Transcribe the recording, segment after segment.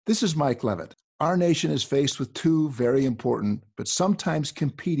This is Mike Levitt. Our nation is faced with two very important, but sometimes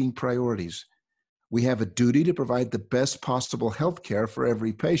competing priorities. We have a duty to provide the best possible health care for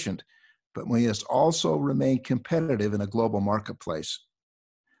every patient, but we must also remain competitive in a global marketplace.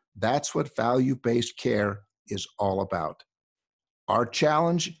 That's what value-based care is all about. Our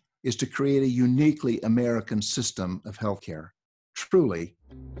challenge is to create a uniquely American system of healthcare. Truly,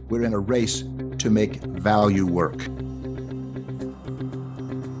 we're in a race to make value work.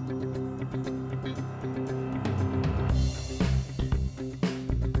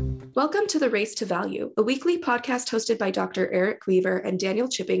 Welcome to The Race to Value, a weekly podcast hosted by Dr. Eric Weaver and Daniel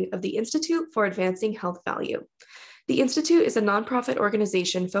Chipping of the Institute for Advancing Health Value. The Institute is a nonprofit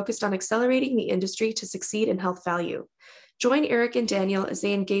organization focused on accelerating the industry to succeed in health value. Join Eric and Daniel as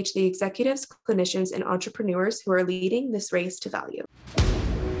they engage the executives, clinicians, and entrepreneurs who are leading this race to value.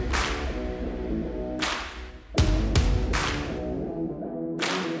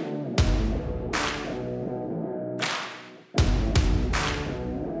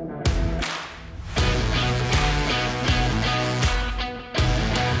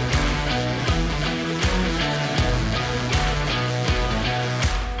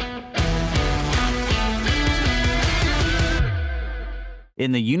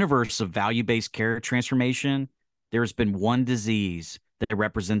 In the universe of value-based care transformation, there's been one disease that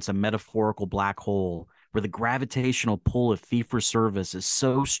represents a metaphorical black hole where the gravitational pull of fee-for-service is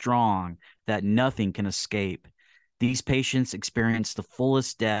so strong that nothing can escape. These patients experience the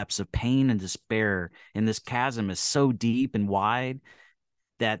fullest depths of pain and despair, and this chasm is so deep and wide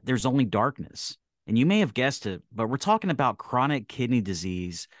that there's only darkness. And you may have guessed it, but we're talking about chronic kidney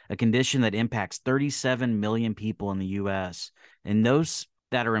disease, a condition that impacts 37 million people in the U.S., and those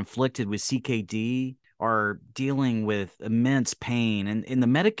that are inflicted with CKD are dealing with immense pain. And the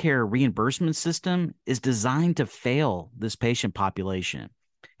Medicare reimbursement system is designed to fail this patient population.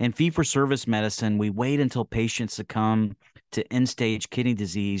 In fee-for-service medicine, we wait until patients succumb to end-stage kidney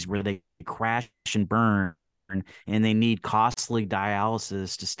disease where they crash and burn, and they need costly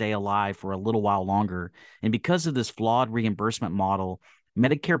dialysis to stay alive for a little while longer. And because of this flawed reimbursement model,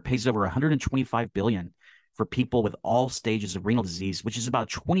 Medicare pays over $125 billion for people with all stages of renal disease, which is about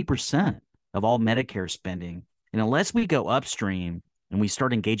 20% of all Medicare spending. And unless we go upstream and we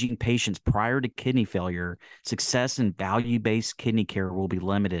start engaging patients prior to kidney failure, success in value-based kidney care will be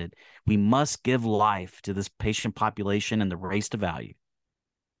limited. We must give life to this patient population in the race to value.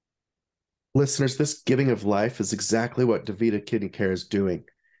 Listeners, this giving of life is exactly what DaVita Kidney Care is doing.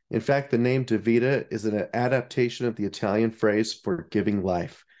 In fact, the name DaVita is an adaptation of the Italian phrase for giving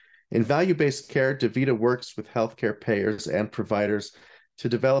life. In value-based care, DaVita works with healthcare payers and providers to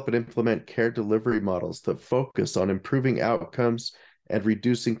develop and implement care delivery models that focus on improving outcomes and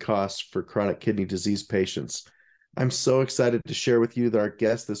reducing costs for chronic kidney disease patients. I'm so excited to share with you that our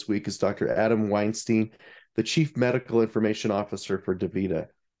guest this week is Dr. Adam Weinstein, the Chief Medical Information Officer for DaVita.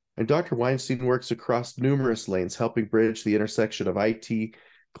 And Dr. Weinstein works across numerous lanes, helping bridge the intersection of IT,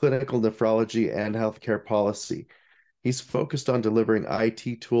 clinical nephrology, and healthcare policy. He's focused on delivering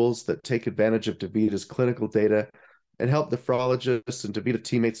IT tools that take advantage of DaVita's clinical data and help nephrologists and DaVita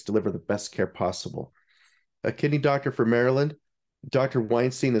teammates deliver the best care possible. A kidney doctor from Maryland, Dr.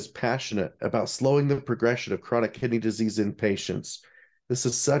 Weinstein is passionate about slowing the progression of chronic kidney disease in patients. This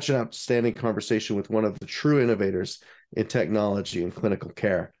is such an outstanding conversation with one of the true innovators in technology and clinical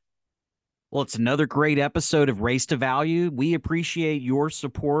care. Well, it's another great episode of Race to Value. We appreciate your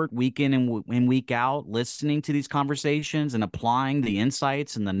support week in and week out, listening to these conversations and applying the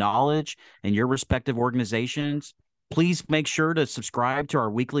insights and the knowledge in your respective organizations. Please make sure to subscribe to our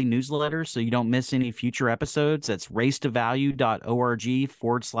weekly newsletter so you don't miss any future episodes. That's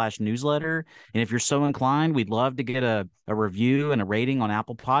racetovalue.org/newsletter. And if you're so inclined, we'd love to get a review and a rating on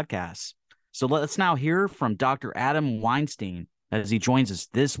Apple Podcasts. So let's now hear from Dr. Adam Weinstein as he joins us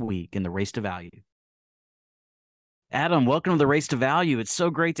this week in the Race to Value. Adam, welcome to the Race to Value. It's so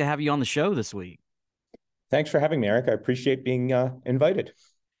great to have you on the show this week. Thanks for having me, Eric. I appreciate being invited.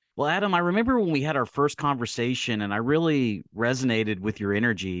 Well, Adam, I remember when we had our first conversation, and I really resonated with your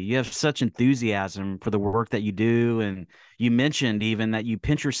energy. You have such enthusiasm for the work that you do, and you mentioned even that you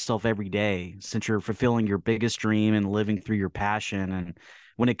pinch yourself every day since you're fulfilling your biggest dream and living through your passion. And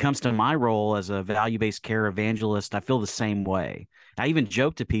when it comes to my role as a value-based care evangelist, I feel the same way. I even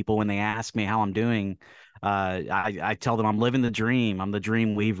joke to people when they ask me how I'm doing. I tell them I'm living the dream. I'm the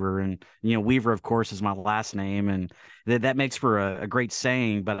dream weaver. And, Weaver, of course, is my last name. And that makes for a great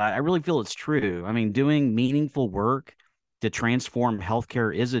saying, but I really feel it's true. I mean, doing meaningful work to transform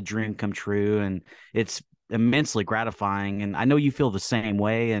healthcare is a dream come true. And it's immensely gratifying. And I know you feel the same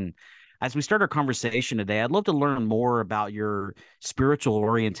way. And As we start our conversation today, I'd love to learn more about your spiritual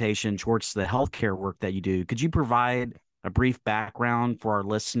orientation towards the healthcare work that you do. Could you provide a brief background for our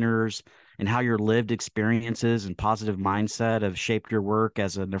listeners and how your lived experiences and positive mindset have shaped your work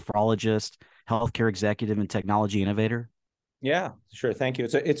as a nephrologist, healthcare executive, and technology innovator? Yeah, sure. Thank you.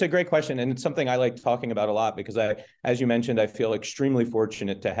 It's a great question. And it's something I like talking about a lot because as you mentioned, I feel extremely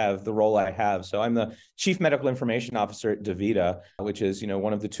fortunate to have the role I have. So I'm the Chief Medical Information Officer at DaVita, which is,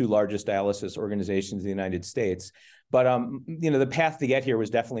 one of the two largest dialysis organizations in the United States. But, the path to get here was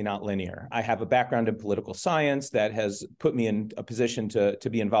definitely not linear. I have a background in political science that has put me in a position to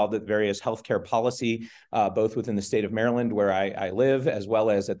be involved at various healthcare policy, both within the state of Maryland, where I live, as well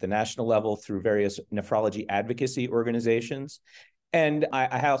as at the national level through various nephrology advocacy organizations. And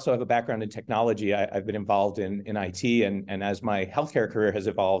I also have a background in technology. I've been involved in IT, and as my healthcare career has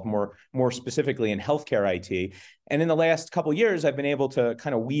evolved, more specifically in healthcare IT. And in the last couple of years, I've been able to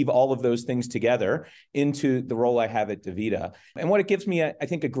kind of weave all of those things together into the role I have at DaVita. And what it gives me, I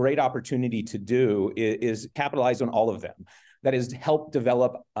think, a great opportunity to do is capitalize on all of them. That is, help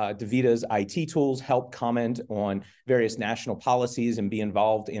develop DaVita's IT tools, help comment on various national policies, and be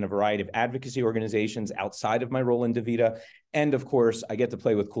involved in a variety of advocacy organizations outside of my role in DaVita. And of course, I get to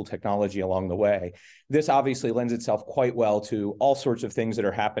play with cool technology along the way. This obviously lends itself quite well to all sorts of things that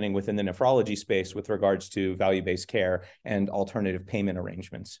are happening within the nephrology space with regards to value-based care and alternative payment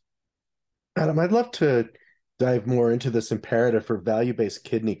arrangements. Adam, I'd love to dive more into this imperative for value-based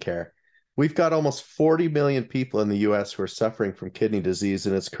kidney care. We've got almost 40 million people in the US who are suffering from kidney disease,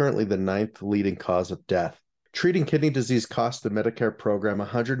 and it's currently the 9th leading cause of death. Treating kidney disease costs the Medicare program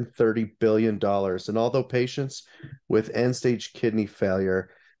 $130 billion, and although patients with end-stage kidney failure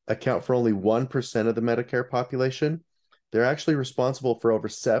account for only 1% of the Medicare population, they're actually responsible for over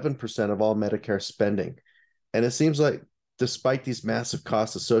 7% of all Medicare spending. And it seems like despite these massive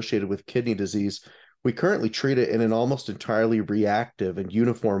costs associated with kidney disease, we currently treat it in an almost entirely reactive and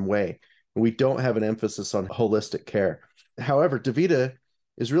uniform way. We don't have an emphasis on holistic care. However, DaVita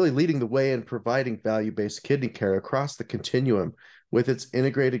is really leading the way in providing value-based kidney care across the continuum with its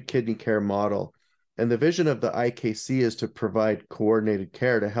integrated kidney care model. And the vision of the IKC is to provide coordinated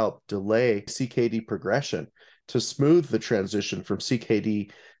care to help delay CKD progression, to smooth the transition from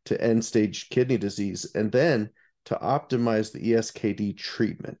CKD to end-stage kidney disease, and then to optimize the ESKD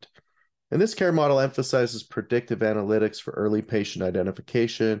treatment. And this care model emphasizes predictive analytics for early patient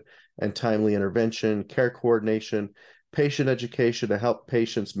identification and timely intervention, care coordination, patient education to help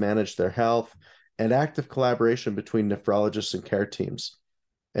patients manage their health, and active collaboration between nephrologists and care teams.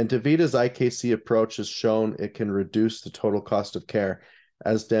 And DaVita's IKC approach has shown it can reduce the total cost of care,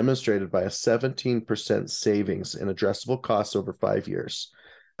 as demonstrated by a 17% savings in addressable costs over 5 years.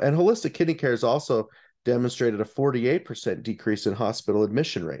 And holistic kidney care has also demonstrated a 48% decrease in hospital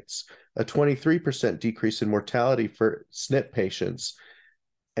admission rates, a 23% decrease in mortality for SNP patients,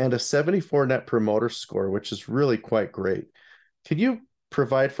 and a 74 net promoter score, which is really quite great. Can you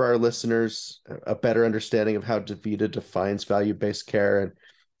provide for our listeners a better understanding of how DaVita defines value-based care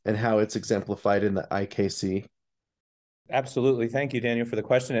and how it's exemplified in the IKC? Absolutely. Thank you, Daniel, for the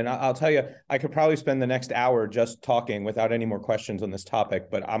question. And I'll tell you, I could probably spend the next hour just talking without any more questions on this topic,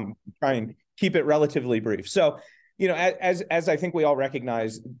 but I'm trying to keep it relatively brief. So, as I think we all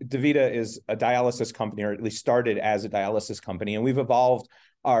recognize, DaVita is a dialysis company, or at least started as a dialysis company, and we've evolved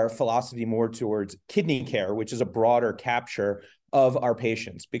our philosophy more towards kidney care, which is a broader capture of our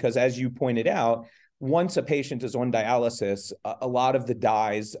patients. Because as you pointed out, once a patient is on dialysis, a lot of the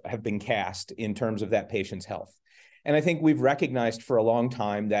dies have been cast in terms of that patient's health. And I think we've recognized for a long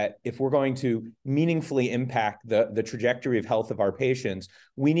time that if we're going to meaningfully impact the trajectory of health of our patients,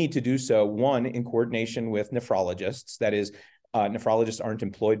 we need to do so, one, in coordination with nephrologists. That is, nephrologists aren't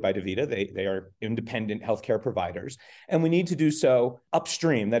employed by DaVita. They are independent healthcare providers. And we need to do so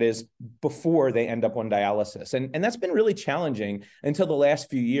upstream, that is, before they end up on dialysis. And that's been really challenging until the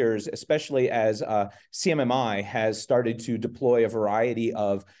last few years, especially as CMMI has started to deploy a variety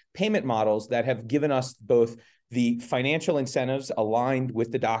of payment models that have given us both the financial incentives aligned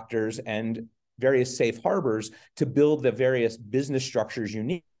with the doctors and various safe harbors to build the various business structures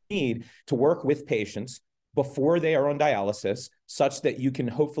you need to work with patients before they are on dialysis, such that you can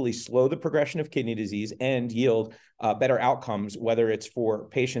hopefully slow the progression of kidney disease and yield better outcomes, whether it's for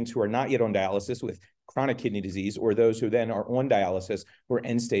patients who are not yet on dialysis with chronic kidney disease, or those who then are on dialysis or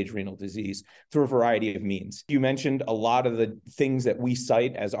end-stage renal disease, through a variety of means. You mentioned a lot of the things that we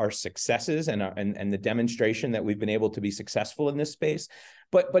cite as our successes and the demonstration that we've been able to be successful in this space.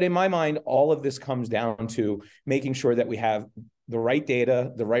 But in my mind, all of this comes down to making sure that we have the right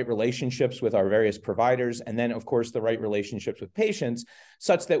data, the right relationships with our various providers, and then, of course, the right relationships with patients,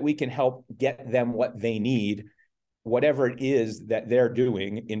 such that we can help get them what they need, whatever it is that they're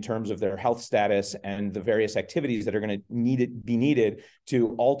doing in terms of their health status and the various activities that are going to be needed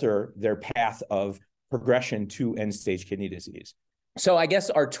to alter their path of progression to end-stage kidney disease. So I guess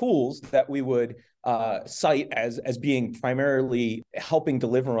our tools that we would cite as being primarily helping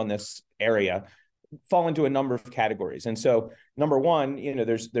deliver on this area fall into a number of categories. And so number one,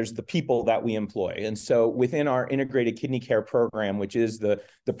 there's the people that we employ. And so within our integrated kidney care program, which is the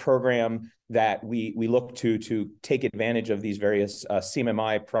program that we look to take advantage of these various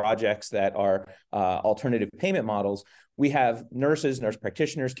CMMI projects that are alternative payment models, we have nurses, nurse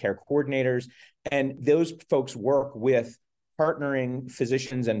practitioners, care coordinators, and those folks work with partnering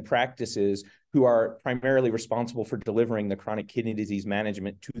physicians and practices who are primarily responsible for delivering the chronic kidney disease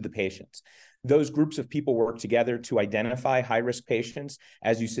management to the patients. Those groups of people work together to identify high-risk patients.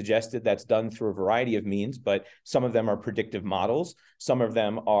 As you suggested, that's done through a variety of means, but some of them are predictive models. Some of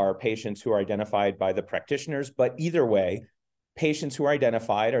them are patients who are identified by the practitioners. But either way, patients who are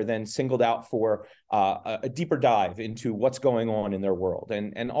identified are then singled out for a deeper dive into what's going on in their world.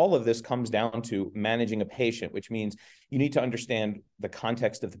 And all of this comes down to managing a patient, which means you need to understand the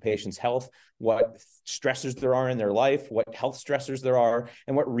context of the patient's health, what stressors there are in their life, what health stressors there are,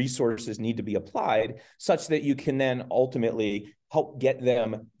 and what resources need to be applied such that you can then ultimately help get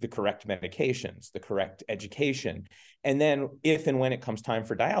them the correct medications, the correct education. And then if and when it comes time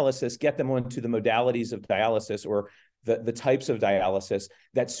for dialysis, get them onto the modalities of dialysis or the types of dialysis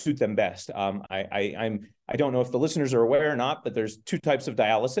that suit them best. I don't know if the listeners are aware or not, but there's two types of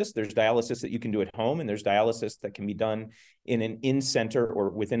dialysis. There's dialysis that you can do at home, and there's dialysis that can be done in an in-center or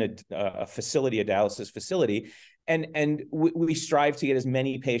within a facility, a dialysis facility. And we strive to get as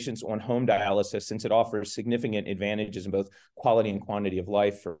many patients on home dialysis since it offers significant advantages in both quality and quantity of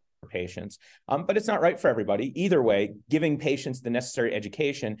life for patients. But it's not right for everybody. Either way, giving patients the necessary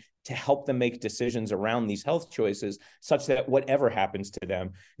education to help them make decisions around these health choices such that whatever happens to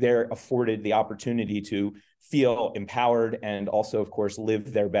them, they're afforded the opportunity to feel empowered and also, of course,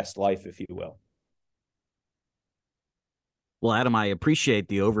 live their best life, if you will. Well, Adam, I appreciate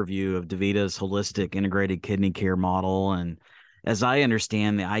the overview of DaVita's holistic integrated kidney care model. And as I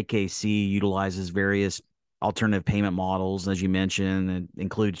understand, the IKC utilizes various alternative payment models, as you mentioned, that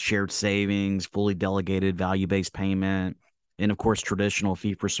include shared savings, fully delegated value-based payment, and of course, traditional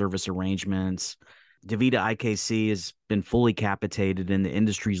fee-for-service arrangements. DaVita IKC has been fully capitated in the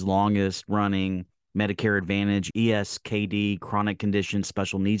industry's longest running Medicare Advantage ESKD chronic condition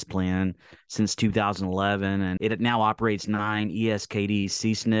special needs plan since 2011. And it now operates 9 ESKD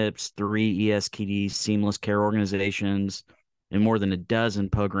CSNPs, 3 ESKD seamless care organizations, and more than a dozen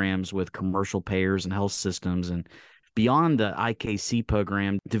programs with commercial payers and health systems. And beyond the IKC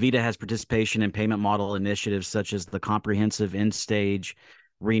program, DaVita has participation in payment model initiatives such as the Comprehensive End-Stage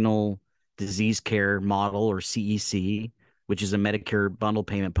Renal Disease Care Model, or CEC, which is a Medicare bundle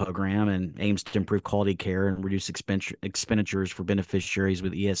payment program and aims to improve quality care and reduce expenditures for beneficiaries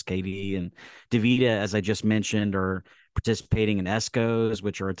with ESKD. And DaVita, as I just mentioned, are participating in ESCOs,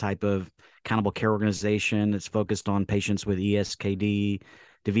 which are a type of accountable care organization that's focused on patients with ESKD.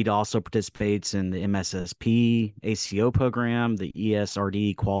 DaVita also participates in the MSSP ACO program, the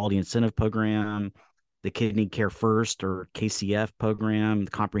ESRD Quality Incentive Program, the Kidney Care First, or KCF program,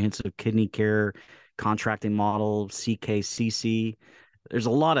 the Comprehensive Kidney Care Contracting Model, CKCC. There's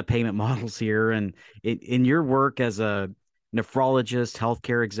a lot of payment models here. And in your work as a nephrologist,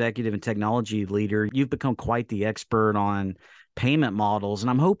 healthcare executive, and technology leader, you've become quite the expert on payment models. And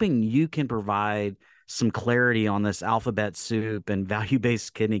I'm hoping you can provide some clarity on this alphabet soup and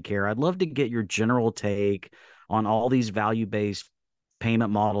value-based kidney care. I'd love to get your general take on all these value-based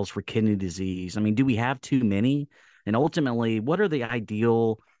payment models for kidney disease. I mean, do we have too many? And ultimately, what are the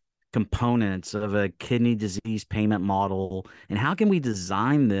ideal components of a kidney disease payment model, and how can we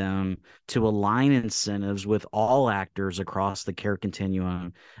design them to align incentives with all actors across the care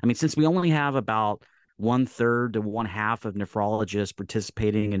continuum? I mean, since we only have about 1/3 to 1/2 of nephrologists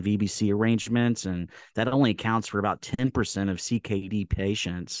participating in VBC arrangements, and that only accounts for about 10% of CKD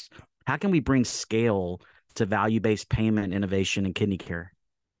patients, how can we bring scale to value-based payment innovation in kidney care?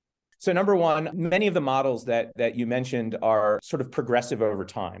 So number one, many of the models that you mentioned are sort of progressive over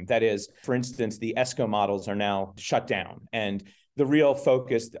time. That is, for instance, the ESCO models are now shut down. And The real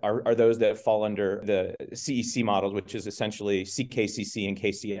focus are those that fall under the CEC models, which is essentially CKCC and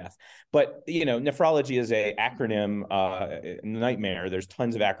KCF. But, nephrology is a acronym nightmare. There's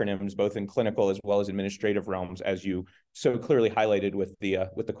tons of acronyms, both in clinical as well as administrative realms, as you so clearly highlighted with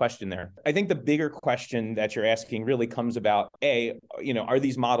the question there. I think the bigger question that you're asking really comes about, are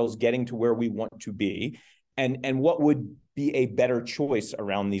these models getting to where we want to be? And what would be a better choice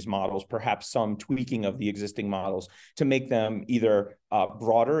around these models, perhaps some tweaking of the existing models to make them either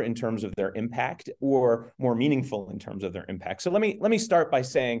broader in terms of their impact or more meaningful in terms of their impact. So let me start by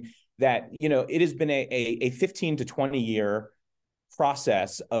saying that, it has been a 15 to 20 year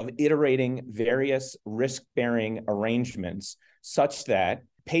process of iterating various risk-bearing arrangements such that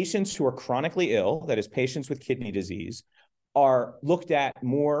patients who are chronically ill, that is patients with kidney disease, are looked at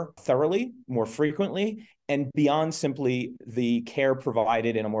more thoroughly, more frequently, and beyond simply the care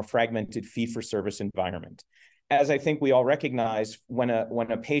provided in a more fragmented fee-for-service environment. As I think we all recognize, when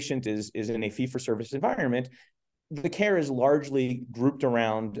a patient is in a fee-for-service environment, the care is largely grouped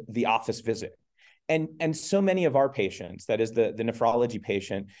around the office visit. And so many of our patients, that is the nephrology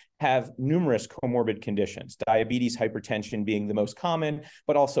patient, have numerous comorbid conditions, diabetes, hypertension being the most common,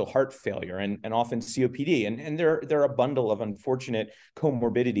 but also heart failure and often COPD. And they're a bundle of unfortunate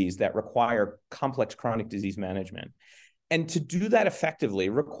comorbidities that require complex chronic disease management. And to do that effectively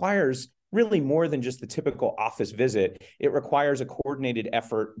requires really more than just the typical office visit. It requires a coordinated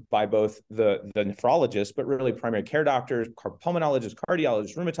effort by both the nephrologist, but really primary care doctors, pulmonologists,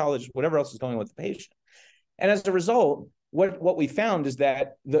 cardiologists, rheumatologists, whatever else is going on with the patient. And as a result, what we found is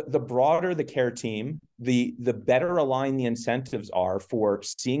that the broader the care team, the better aligned the incentives are for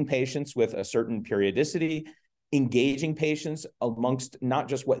seeing patients with a certain periodicity, engaging patients amongst not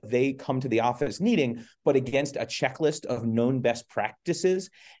just what they come to the office needing, but against a checklist of known best practices.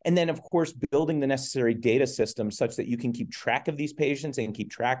 And then, of course, building the necessary data systems such that you can keep track of these patients and keep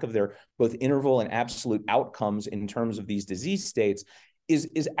track of their both interval and absolute outcomes in terms of these disease states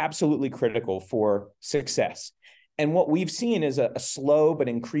is absolutely critical for success. And what we've seen is a slow but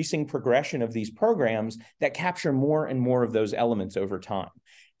increasing progression of these programs that capture more and more of those elements over time.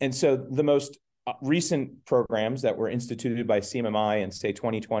 And so the most recent programs that were instituted by CMMI in, say,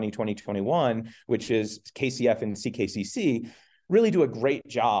 2020, 2021, which is KCF and CKCC, really do a great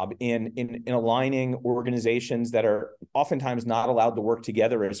job in aligning organizations that are oftentimes not allowed to work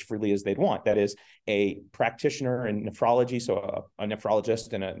together as freely as they'd want. That is, a practitioner in nephrology, so a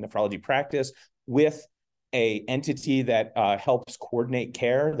nephrologist in a nephrology practice, with a entity that helps coordinate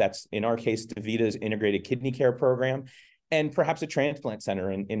care. That's, in our case, DaVita's integrated kidney care program, and perhaps a transplant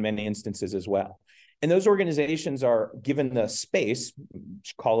center in many instances as well. And those organizations are given the space,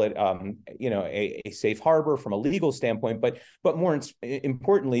 call it a safe harbor from a legal standpoint, but more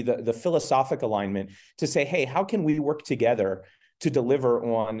importantly, the philosophic alignment to say, hey, how can we work together to deliver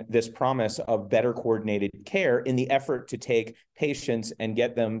on this promise of better coordinated care in the effort to take patients and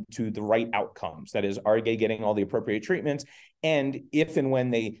get them to the right outcomes? That is, are they getting all the appropriate treatments? And if and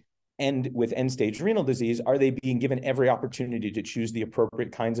when they end with end-stage renal disease, are they being given every opportunity to choose the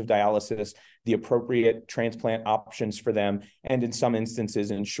appropriate kinds of dialysis, the appropriate transplant options for them, and in some instances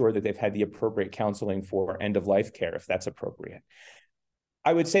ensure that they've had the appropriate counseling for end-of-life care if that's appropriate?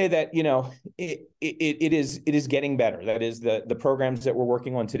 I would say that, it is getting better. That is, the programs that we're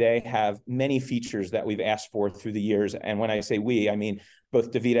working on today have many features that we've asked for through the years. And when I say we, I mean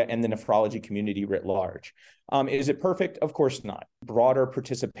both DaVita and the nephrology community writ large. Is it perfect? Of course not. Broader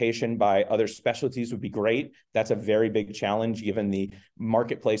participation by other specialties would be great. That's a very big challenge given the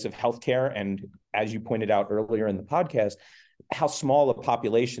marketplace of healthcare. And as you pointed out earlier in the podcast, how small a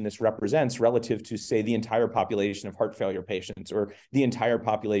population this represents relative to, say, the entire population of heart failure patients or the entire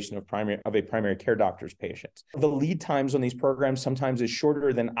population of a primary care doctor's patients. The lead times on these programs sometimes is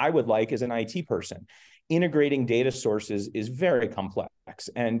shorter than I would like as an IT person. Integrating data sources is very complex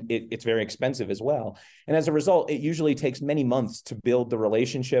and it's very expensive as well. And as a result, it usually takes many months to build the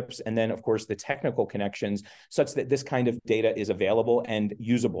relationships and then, of course, the technical connections such that this kind of data is available and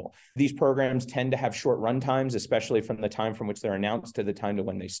usable. These programs tend to have short run times, especially from the time from which they're announced to the time to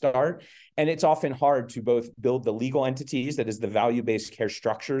when they start. And it's often hard to both build the legal entities, that is the value-based care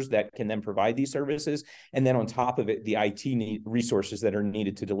structures that can then provide these services, and then on top of it, the IT resources that are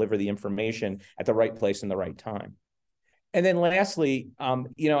needed to deliver the information at the right place and the right time. And then lastly,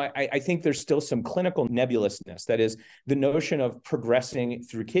 I think there's still some clinical nebulousness. That is, the notion of progressing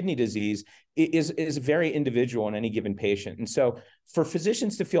through kidney disease is very individual in any given patient. And so for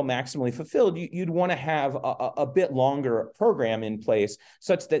physicians to feel maximally fulfilled, you'd want to have a bit longer program in place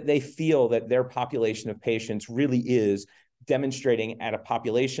such that they feel that their population of patients really is demonstrating at a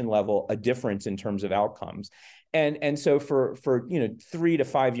population level a difference in terms of outcomes. And so for 3 to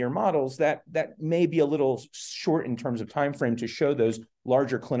 5 year models, that may be a little short in terms of time frame to show those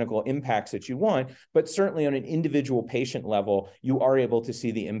larger clinical impacts that you want, but certainly on an individual patient level, you are able to see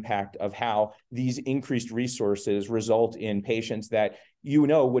the impact of how these increased resources result in patients that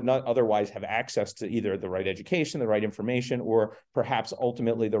would not otherwise have access to either the right education, the right information, or perhaps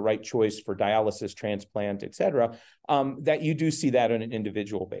ultimately the right choice for dialysis, transplant, et cetera, that you do see that on an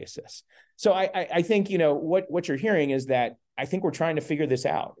individual basis. So I think, what you're hearing is that I think we're trying to figure this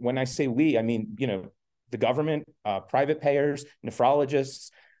out. When I say we, I mean, the government, private payers,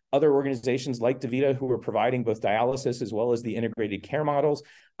 nephrologists, other organizations like DaVita who are providing both dialysis as well as the integrated care models.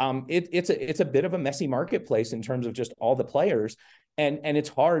 It's a bit of a messy marketplace in terms of just all the players. And it's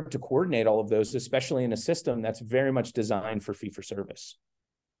hard to coordinate all of those, especially in a system that's very much designed for fee-for-service.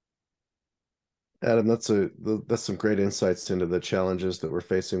 Adam, that's some great insights into the challenges that we're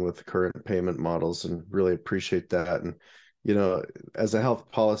facing with the current payment models, and really appreciate that. And as a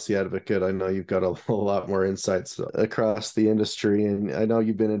health policy advocate, I know you've got a lot more insights across the industry, and I know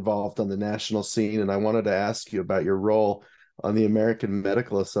you've been involved on the national scene. And I wanted to ask you about your role on the American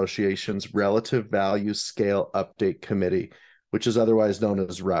Medical Association's Relative Value Scale Update Committee, which is otherwise known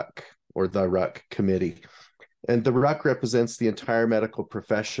as RUC, or the RUC Committee. And the RUC represents the entire medical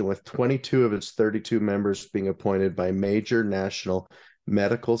profession, with 22 of its 32 members being appointed by major national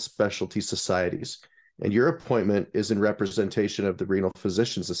medical specialty societies. And your appointment is in representation of the Renal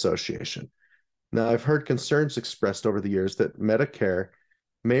Physicians Association. Now, I've heard concerns expressed over the years that Medicare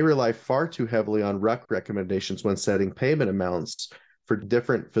may rely far too heavily on RUC recommendations when setting payment amounts for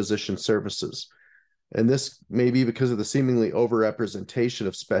different physician services. And this may be because of the seemingly overrepresentation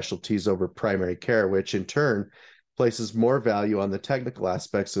of specialties over primary care, which in turn places more value on the technical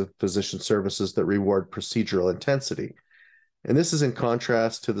aspects of physician services that reward procedural intensity. And this is in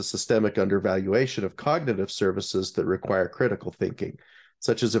contrast to the systemic undervaluation of cognitive services that require critical thinking,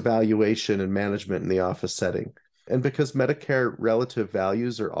 such as evaluation and management in the office setting. And because Medicare relative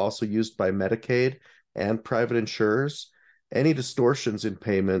values are also used by Medicaid and private insurers, any distortions in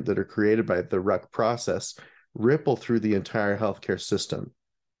payment that are created by the RUC process ripple through the entire healthcare system.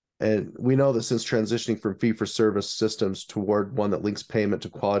 And we know that since transitioning from fee-for-service systems toward one that links payment to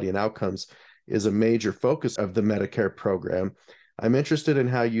quality and outcomes is a major focus of the Medicare program, I'm interested in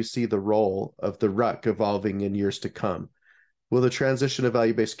how you see the role of the RUC evolving in years to come. Will the transition of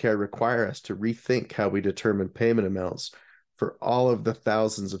value-based care require us to rethink how we determine payment amounts for all of the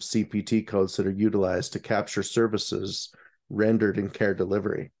thousands of CPT codes that are utilized to capture services rendered in care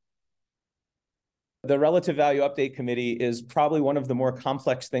delivery? The Relative Value Update Committee is probably one of the more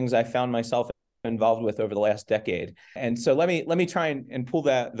complex things I found myself involved with over the last decade. And so let me try and pull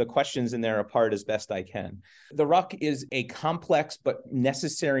the questions in there apart as best I can. The RUC is a complex but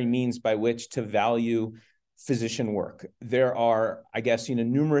necessary means by which to value physician work. There are, I guess,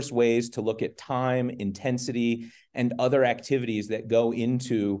 numerous ways to look at time, intensity, and other activities that go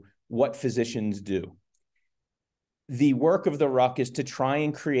into what physicians do. The work of the RUC is to try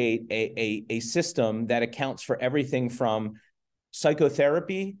and create a system that accounts for everything from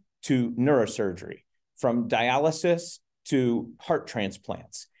psychotherapy to neurosurgery, from dialysis to heart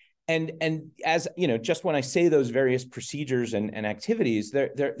transplants. And as just when I say those various procedures and activities,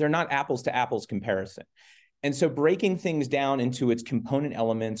 they're not apples to apples comparison. And so breaking things down into its component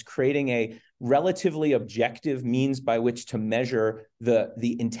elements, creating a relatively objective means by which to measure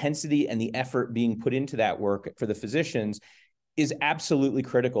the intensity and the effort being put into that work for the physicians is absolutely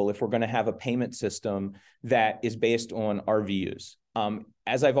critical if we're going to have a payment system that is based on RVUs.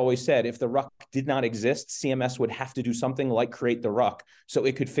 As I've always said, if the RUC did not exist, CMS would have to do something like create the RUC so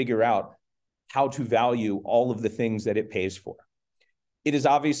it could figure out how to value all of the things that it pays for. It is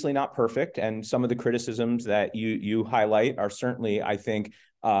obviously not perfect, and some of the criticisms that you highlight are certainly, I think,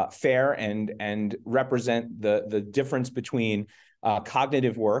 fair and represent the difference between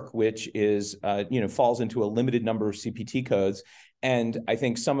cognitive work, which is falls into a limited number of CPT codes, and I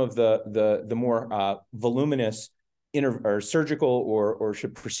think some of the more voluminous or surgical or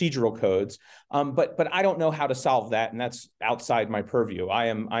procedural codes, but I don't know how to solve that, and that's outside my purview. I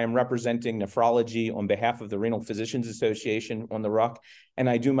am representing nephrology on behalf of the Renal Physicians Association on the RUC, and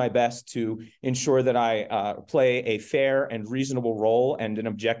I do my best to ensure that I play a fair and reasonable role and an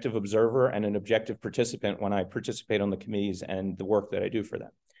objective observer and an objective participant when I participate on the committees and the work that I do for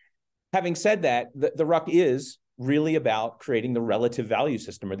them. Having said that, the RUC is really about creating the relative value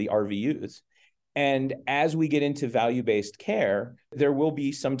system, or the RVUs. And as we get into value-based care, there will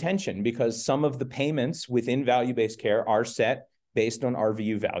be some tension because some of the payments within value-based care are set based on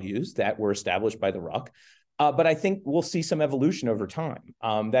RVU values that were established by the RUC. But I think we'll see some evolution over time.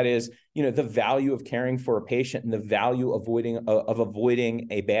 That is, the value of caring for a patient and the value of avoiding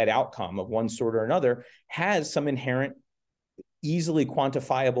a bad outcome of one sort or another has some inherent, easily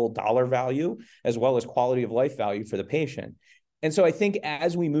quantifiable dollar value, as well as quality of life value for the patient. And so I think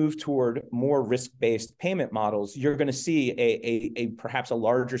as we move toward more risk-based payment models, you're going to see a perhaps a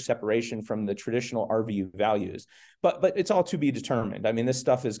larger separation from the traditional RVU values. But it's all to be determined. I mean, this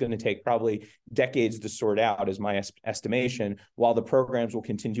stuff is going to take probably decades to sort out, is my estimation, while the programs will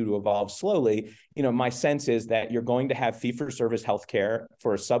continue to evolve slowly. My sense is that you're going to have fee-for-service healthcare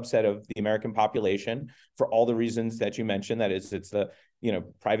for a subset of the American population for all the reasons that you mentioned. That is, it's the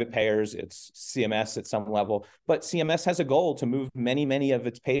private payers, it's CMS at some level, but CMS has a goal to move many, many of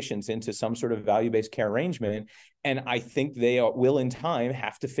its patients into some sort of value-based care arrangement. And I think they will in time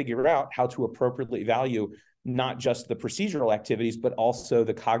have to figure out how to appropriately value not just the procedural activities, but also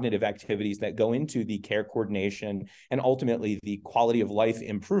the cognitive activities that go into the care coordination and ultimately the quality of life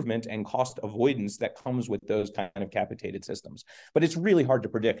improvement and cost avoidance that comes with those kind of capitated systems. But it's really hard to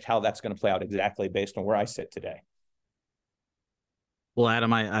predict how that's going to play out exactly based on where I sit today. Well,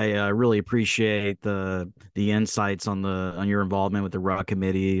 Adam, I really appreciate the insights on your involvement with the RUC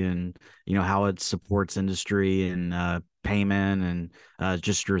committee and how it supports industry and payment and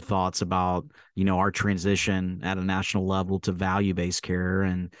just your thoughts about our transition at a national level to value-based care.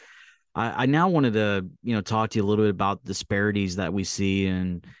 And I now wanted to talk to you a little bit about disparities that we see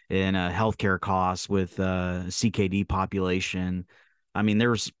in healthcare costs with CKD population. I mean,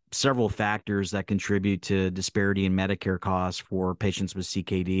 there's several factors that contribute to disparity in Medicare costs for patients with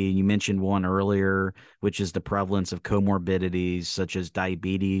CKD. You mentioned one earlier, which is the prevalence of comorbidities such as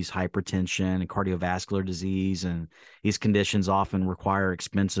diabetes, hypertension, and cardiovascular disease. And these conditions often require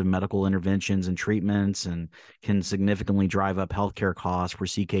expensive medical interventions and treatments and can significantly drive up healthcare costs for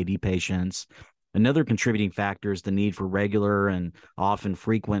CKD patients. Another contributing factor is the need for regular and often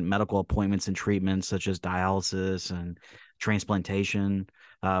frequent medical appointments and treatments such as dialysis and transplantation,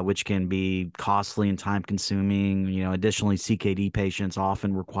 which can be costly and time consuming. Additionally, CKD patients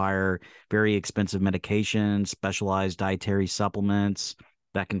often require very expensive medications, specialized dietary supplements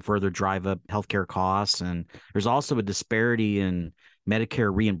that can further drive up healthcare costs. And there's also a disparity in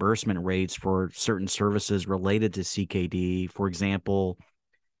Medicare reimbursement rates for certain services related to CKD. For example,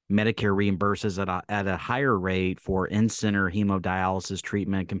 Medicare reimburses at a higher rate for in-center hemodialysis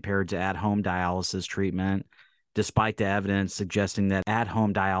treatment compared to at-home dialysis treatment, despite the evidence suggesting that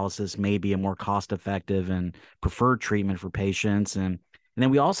at-home dialysis may be a more cost-effective and preferred treatment for patients. And then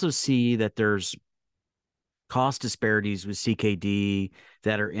we also see that there's cost disparities with CKD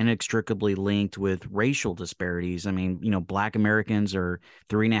that are inextricably linked with racial disparities. I mean, Black Americans are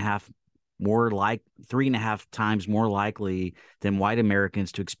 3.5 times more likely than white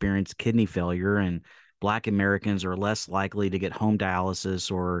Americans to experience kidney failure, and Black Americans are less likely to get home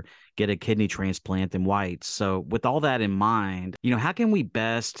dialysis or get a kidney transplant than whites. So with all that in mind, how can we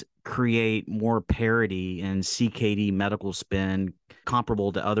best create more parity in CKD medical spend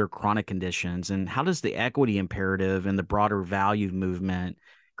comparable to other chronic conditions? And how does the equity imperative and the broader value movement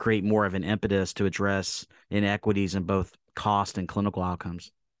create more of an impetus to address inequities in both cost and clinical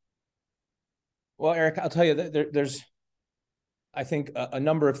outcomes? Well, Eric, I'll tell you that there's, I think, a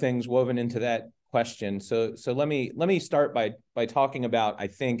number of things woven into that question. So let me start by talking about, I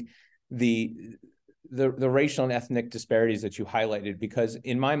think, the racial and ethnic disparities that you highlighted, because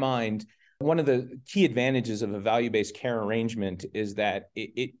in my mind, one of the key advantages of a value-based care arrangement is that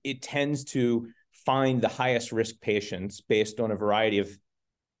it tends to find the highest risk patients based on a variety of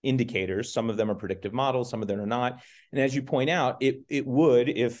indicators. Some of them are predictive models, some of them are not. And as you point out, it would,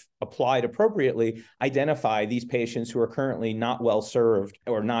 if applied appropriately, identify these patients who are currently not well served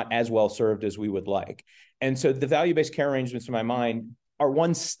or not as well served as we would like. And so the value-based care arrangements, in my mind, are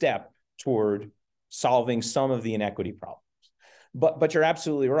one step toward solving some of the inequity problems. But you're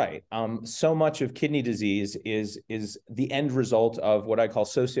absolutely right. So much of kidney disease is the end result of what I call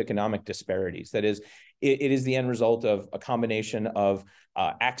socioeconomic disparities. That is, it is the end result of a combination of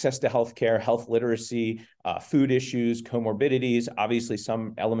access to healthcare, health literacy, food issues, comorbidities. Obviously,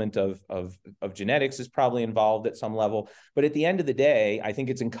 some element of genetics is probably involved at some level. But at the end of the day, I think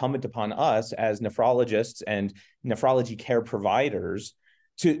it's incumbent upon us as nephrologists and nephrology care providers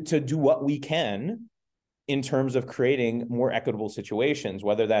to do what we can in terms of creating more equitable situations,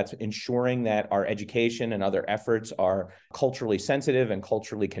 whether that's ensuring that our education and other efforts are culturally sensitive and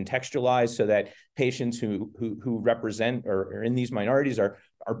culturally contextualized so that patients who represent or are in these minorities are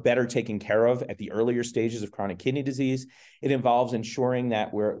better taken care of at the earlier stages of chronic kidney disease. It involves ensuring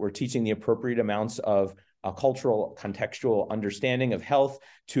that we're teaching the appropriate amounts of a cultural, contextual understanding of health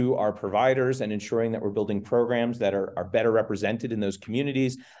to our providers and ensuring that we're building programs that are better represented in those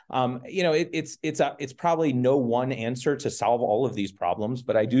communities. It's probably no one answer to solve all of these problems,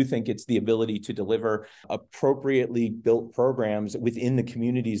 but I do think it's the ability to deliver appropriately built programs within the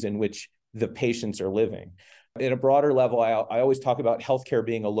communities in which the patients are living. At a broader level, I always talk about healthcare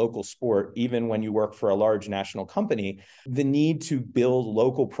being a local sport, even when you work for a large national company. The need to build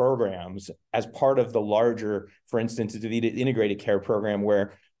local programs as part of the larger, for instance, the integrated care program,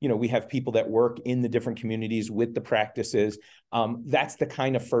 where we have people that work in the different communities with the practices. That's the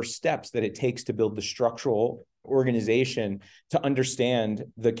kind of first steps that it takes to build the structural organization to understand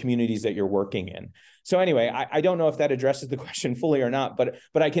the communities that you're working in. So anyway, I don't know if that addresses the question fully or not, but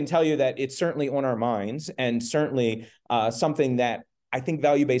I can tell you that it's certainly on our minds, and certainly something that I think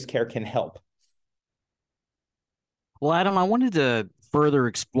value-based care can help. Well, Adam, I wanted to further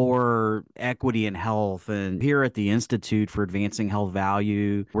explore equity in health. And here at the Institute for Advancing Health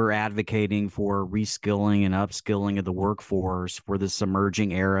Value, we're advocating for reskilling and upskilling of the workforce for this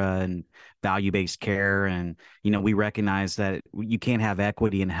emerging era and value-based care. And, we recognize that you can't have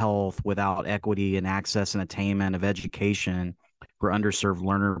equity in health without equity in access and attainment of education for underserved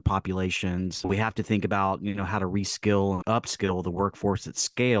learner populations. We have to think about, how to reskill and upskill the workforce at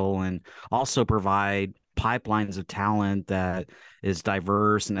scale, and also provide pipelines of talent that is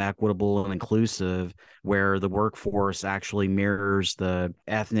diverse and equitable and inclusive, where the workforce actually mirrors the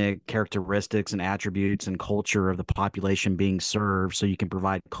ethnic characteristics and attributes and culture of the population being served, so you can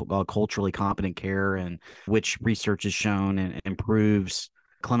provide culturally competent care, and which research has shown and improves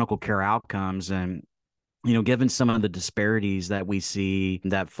clinical care outcomes. And given some of the disparities that we see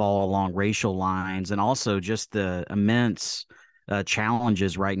that fall along racial lines, and also just the immense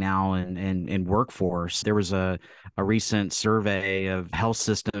challenges right now in workforce. There was a recent survey of health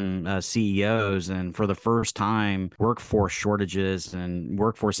system CEOs, and for the first time, workforce shortages and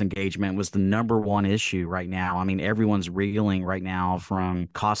workforce engagement was the number one issue right now. I mean, everyone's reeling right now from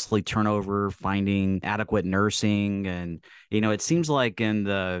costly turnover, finding adequate nursing, and it seems like in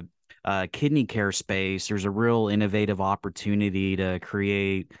the kidney care space, there's a real innovative opportunity to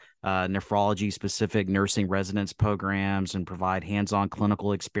create nephrology specific nursing residence programs and provide hands-on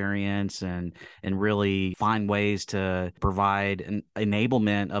clinical experience, and really find ways to provide an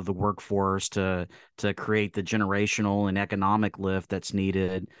enablement of the workforce to create the generational and economic lift that's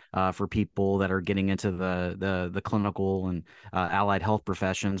needed for people that are getting into the clinical and allied health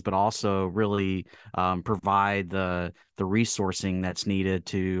professions, but also really provide the resourcing that's needed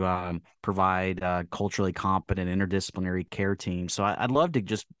to provide culturally competent interdisciplinary care teams. So I'd love to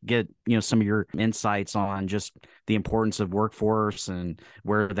just get some of your insights on just the importance of workforce and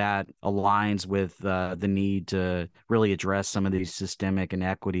where that aligns with the need to really address some of these systemic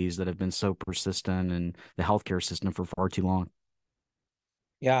inequities that have been so persistent in the healthcare system for far too long.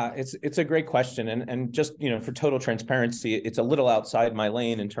 Yeah, it's a great question. And just, for total transparency, it's a little outside my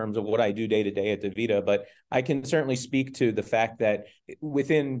lane in terms of what I do day to day at DaVita, but I can certainly speak to the fact that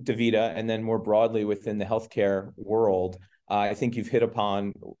within DaVita, and then more broadly within the healthcare world, I think you've hit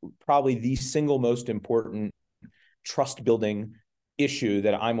upon probably the single most important trust building issue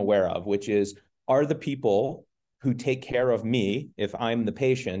that I'm aware of, which is, are the people who take care of me, if I'm the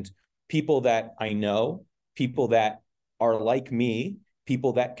patient, people that I know, people that are like me,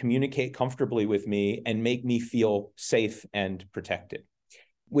 people that communicate comfortably with me and make me feel safe and protected.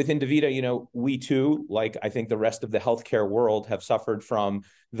 Within DaVita, we too, like I think the rest of the healthcare world, have suffered from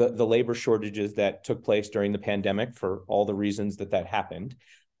the labor shortages that took place during the pandemic for all the reasons that happened.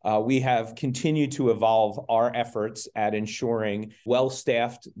 We have continued to evolve our efforts at ensuring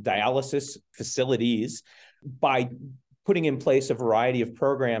well-staffed dialysis facilities by putting in place a variety of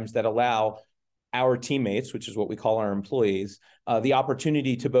programs that allow our teammates, which is what we call our employees, the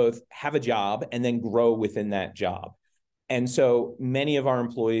opportunity to both have a job and then grow within that job. And so many of our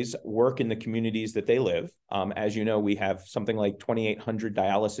employees work in the communities that they live. As you know, we have something like 2,800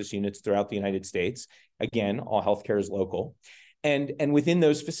 dialysis units throughout the United States. Again, all healthcare is local. And within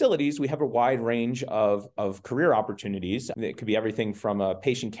those facilities, we have a wide range of career opportunities. It could be everything from a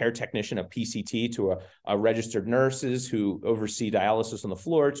patient care technician, a PCT, to a registered nurses who oversee dialysis on the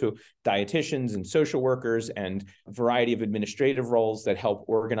floor, to dietitians and social workers, and a variety of administrative roles that help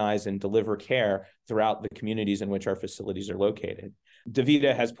organize and deliver care throughout the communities in which our facilities are located.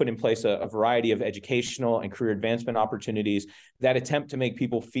 DaVita has put in place a variety of educational and career advancement opportunities that attempt to make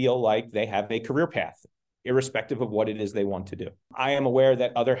people feel like they have a career path, irrespective of what it is they want to do. I am aware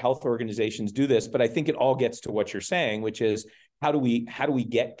that other health organizations do this, but I think it all gets to what you're saying, which is how do we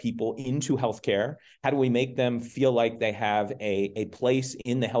get people into healthcare? How do we make them feel like they have a place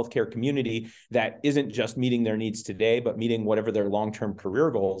in the healthcare community that isn't just meeting their needs today, but meeting whatever their long-term career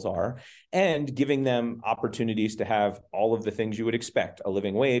goals are, and giving them opportunities to have all of the things you would expect: a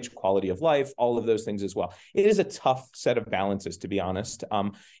living wage, quality of life, all of those things as well. It is a tough set of balances, to be honest.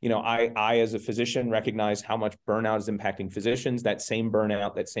 I as a physician recognize how much burnout is impacting physicians. That same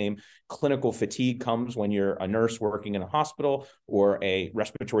burnout, that same clinical fatigue comes when you're a nurse working in a hospital or a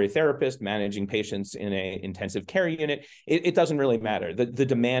respiratory therapist managing patients in an intensive care unit. It doesn't really matter. The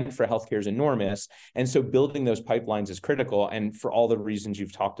demand for healthcare is enormous. And so building those pipelines is critical. And for all the reasons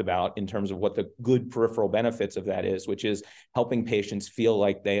you've talked about in terms of what the good peripheral benefits of that is, which is helping patients feel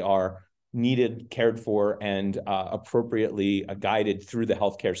like they are needed, cared for, and appropriately guided through the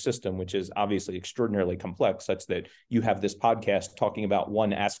healthcare system, which is obviously extraordinarily complex, such that you have this podcast talking about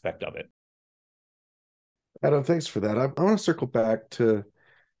one aspect of it. Adam, thanks for that. I want to circle back to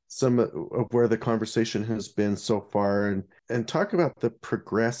some of where the conversation has been so far and talk about the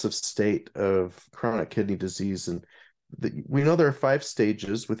progressive state of chronic kidney disease. And we know there are 5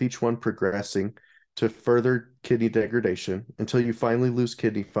 stages, with each one progressing to further kidney degradation until you finally lose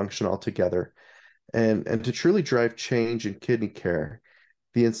kidney function altogether. And to truly drive change in kidney care,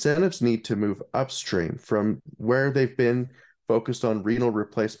 the incentives need to move upstream from where they've been focused on renal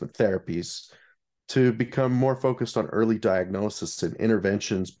replacement therapies to become more focused on early diagnosis and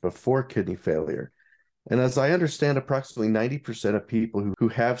interventions before kidney failure. And as I understand, approximately 90% of people who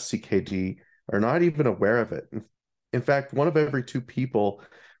have CKD are not even aware of it. In fact, 1 of every 2 people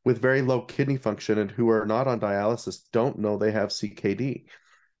with very low kidney function and who are not on dialysis don't know they have CKD.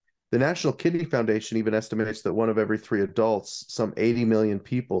 The National Kidney Foundation even estimates that 1 of every 3 adults, some 80 million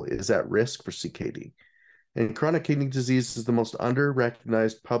people, is at risk for CKD. And chronic kidney disease is the most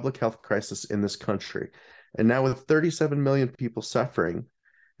under-recognized public health crisis in this country. And now with 37 million people suffering,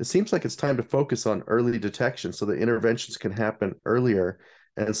 it seems like it's time to focus on early detection so that interventions can happen earlier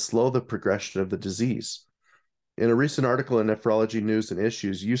and slow the progression of the disease. In a recent article in Nephrology News and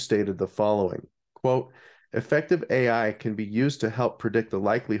Issues, you stated the following, quote, "Effective AI can be used to help predict the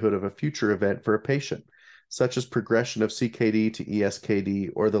likelihood of a future event for a patient, such as progression of CKD to ESKD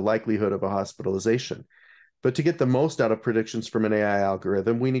or the likelihood of a hospitalization. But to get the most out of predictions from an AI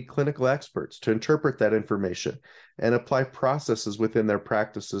algorithm, we need clinical experts to interpret that information and apply processes within their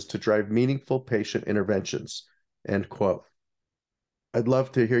practices to drive meaningful patient interventions." End quote. I'd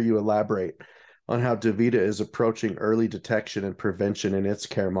love to hear you elaborate on how DaVita is approaching early detection and prevention in its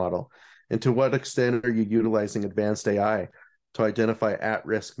care model, and to what extent are you utilizing advanced AI to identify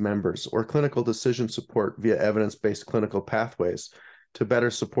at-risk members or clinical decision support via evidence-based clinical pathways to better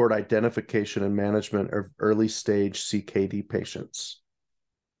support identification and management of early-stage CKD patients?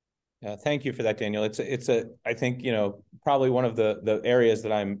 Yeah, thank you for that, Daniel. I think, probably one of the areas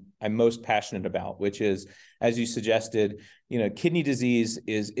that I'm most passionate about, which is, as you suggested, kidney disease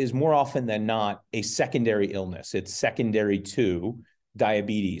is more often than not a secondary illness. It's secondary to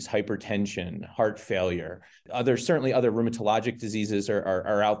diabetes, hypertension, heart failure. Certainly other rheumatologic diseases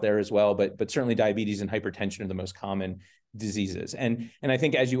are out there as well, but certainly diabetes and hypertension are the most common diseases. And I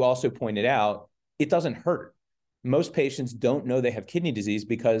think, as you also pointed out, it doesn't hurt. Most patients don't know they have kidney disease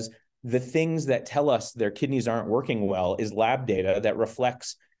because the things that tell us their kidneys aren't working well is lab data that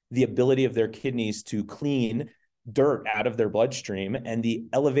reflects the ability of their kidneys to clean dirt out of their bloodstream, and the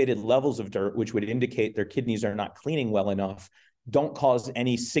elevated levels of dirt, which would indicate their kidneys are not cleaning well enough, don't cause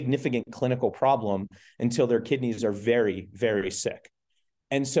any significant clinical problem until their kidneys are very, very sick.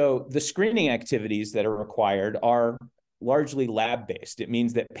 And so the screening activities that are required are largely lab-based. It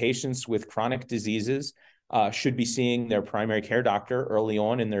means that patients with chronic diseases should be seeing their primary care doctor early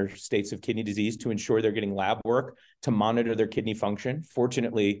on in their states of kidney disease to ensure they're getting lab work to monitor their kidney function.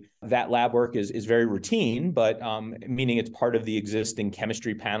 Fortunately, that lab work is very routine, but meaning it's part of the existing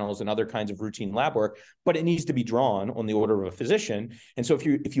chemistry panels and other kinds of routine lab work, but it needs to be drawn on the order of a physician. And so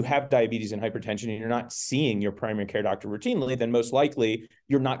if you have diabetes and hypertension and you're not seeing your primary care doctor routinely, then most likely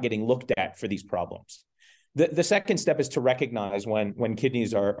you're not getting looked at for these problems. The second step is to recognize when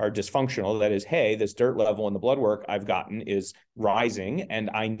kidneys are dysfunctional. That is, hey, this dirt level in the blood work I've gotten is rising, and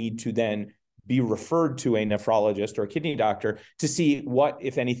I need to then be referred to a nephrologist or a kidney doctor to see what,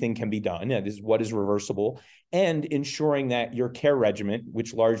 if anything, can be done. That is, what is reversible, and ensuring that your care regimen,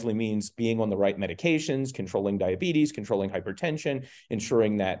 which largely means being on the right medications, controlling diabetes, controlling hypertension,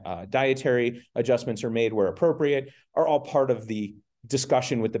 ensuring that dietary adjustments are made where appropriate, are all part of the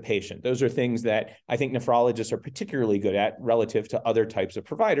discussion with the patient. Those are things that I think nephrologists are particularly good at relative to other types of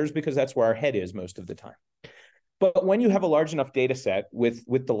providers, because that's where our head is most of the time. But when you have a large enough data set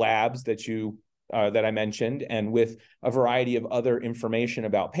with the labs that you that I mentioned, and with a variety of other information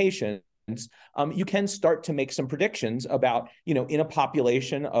about patients, you can start to make some predictions about, in a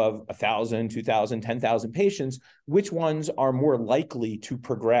population of 1,000, 2,000, 10,000 patients, which ones are more likely to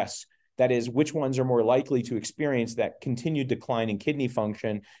progress. That is, which ones are more likely to experience that continued decline in kidney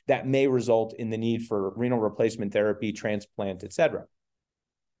function that may result in the need for renal replacement therapy, transplant, et cetera.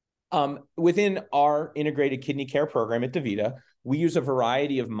 Within our integrated kidney care program at DaVita, we use a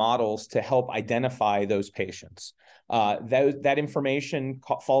variety of models to help identify those patients. That information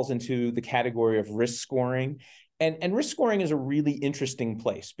falls into the category of risk scoring. And risk scoring is a really interesting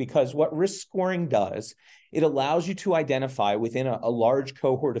place, because what risk scoring does, it allows you to identify within a large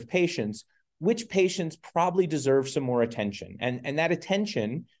cohort of patients which patients probably deserve some more attention. And that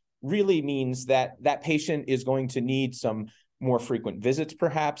attention really means that that patient is going to need some more frequent visits,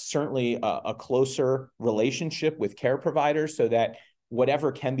 perhaps, certainly a closer relationship with care providers, so that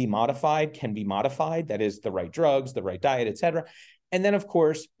whatever can be modified, that is the right drugs, the right diet, et cetera. And then, of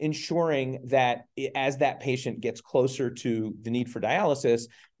course, ensuring that as that patient gets closer to the need for dialysis,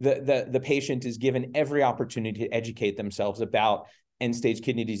 the patient is given every opportunity to educate themselves about end-stage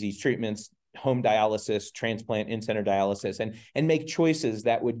kidney disease treatments, home dialysis, transplant, in-center dialysis, and make choices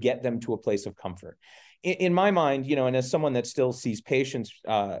that would get them to a place of comfort. In my mind, and as someone that still sees patients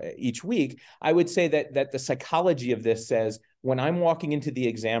each week, I would say that the psychology of this says, when I'm walking into the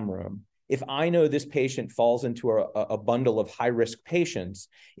exam room, if I know this patient falls into a bundle of high-risk patients,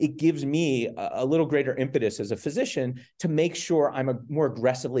 it gives me a little greater impetus as a physician to make sure I'm more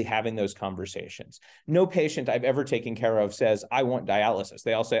aggressively having those conversations. No patient I've ever taken care of says, I want dialysis.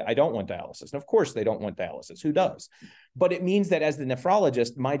 They all say, I don't want dialysis. And of course they don't want dialysis. Who does? But it means that as the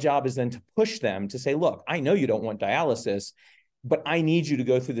nephrologist, my job is then to push them to say, look, I know you don't want dialysis, but I need you to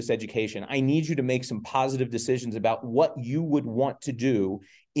go through this education. I need you to make some positive decisions about what you would want to do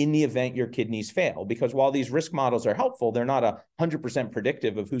in the event your kidneys fail. Because while these risk models are helpful, they're not 100%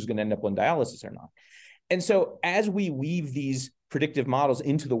 predictive of who's going to end up on dialysis or not. And so as we weave these predictive models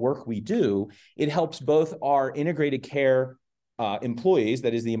into the work we do, it helps both our integrated care employees,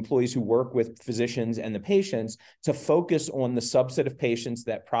 that is the employees who work with physicians and the patients, to focus on the subset of patients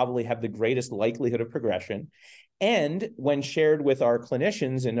that probably have the greatest likelihood of progression. And when shared with our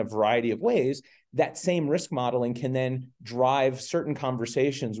clinicians in a variety of ways, that same risk modeling can then drive certain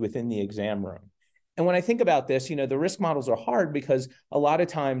conversations within the exam room. And when I think about this, the risk models are hard because a lot of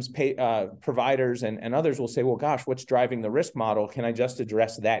times providers and others will say, well, gosh, what's driving the risk model? Can I just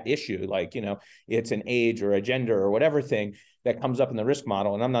address that issue? Like, it's an age or a gender or whatever thing that comes up in the risk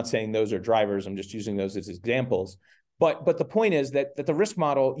model. And I'm not saying those are drivers. I'm just using those as examples. But the point is that the risk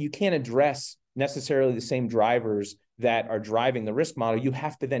model, you can't address necessarily the same drivers that are driving the risk model. You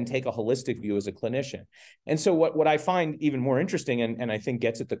have to then take a holistic view as a clinician. And so what I find even more interesting, and I think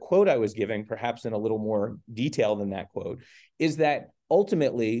gets at the quote I was giving, perhaps in a little more detail than that quote, is that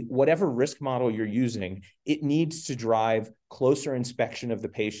ultimately, whatever risk model you're using, it needs to drive closer inspection of the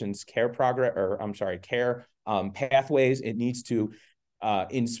patient's care pathways. It needs to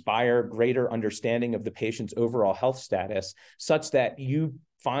inspire greater understanding of the patient's overall health status, such that you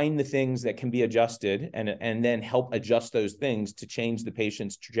find the things that can be adjusted and then help adjust those things to change the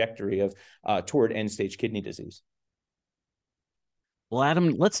patient's trajectory of toward end-stage kidney disease. Well,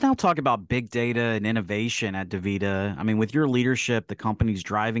 Adam, let's now talk about big data and innovation at DaVita. I mean, with your leadership, the company's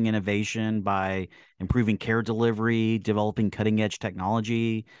driving innovation by improving care delivery, developing cutting-edge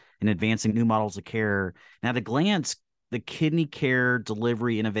technology, and advancing new models of care. Now, at a glance, the kidney care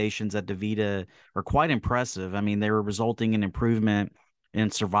delivery innovations at DaVita are quite impressive. I mean, they were resulting in improvement in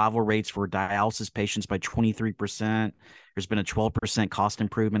survival rates for dialysis patients by 23%. There's been a 12% cost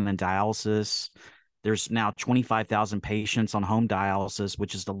improvement in dialysis. There's now 25,000 patients on home dialysis,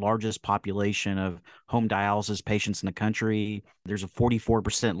 which is the largest population of home dialysis patients in the country. There's a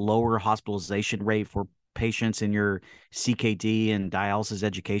 44% lower hospitalization rate for patients in your CKD and dialysis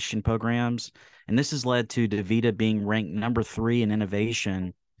education programs. And this has led to DaVita being ranked number 3 in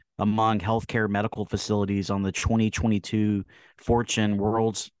innovation among healthcare medical facilities on the 2022 Fortune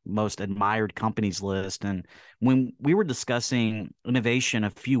World's Most Admired Companies list. And when we were discussing innovation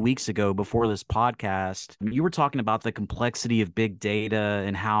a few weeks ago before this podcast, you were talking about the complexity of big data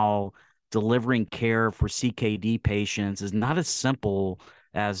and how delivering care for CKD patients is not as simple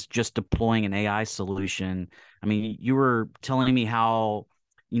as just deploying an AI solution. I mean, you were telling me how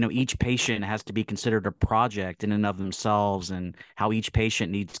each patient has to be considered a project in and of themselves, and how each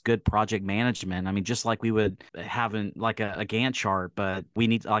patient needs good project management. I mean, just like we would have like a Gantt chart, but we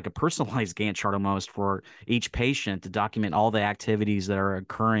need like a personalized Gantt chart almost for each patient to document all the activities that are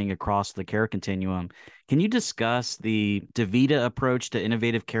occurring across the care continuum. Can you discuss the DaVita approach to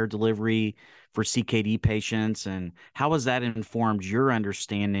innovative care delivery for CKD patients, and how has that informed your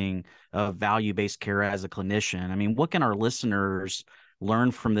understanding of value-based care as a clinician? I mean, what can our listeners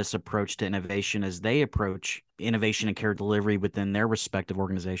learn from this approach to innovation as they approach innovation and care delivery within their respective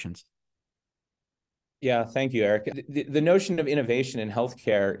organizations? Yeah, thank you, Eric. The notion of innovation in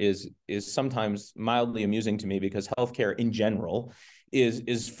healthcare is sometimes mildly amusing to me, because healthcare in general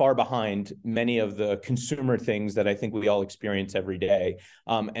is far behind many of the consumer things that I think we all experience every day.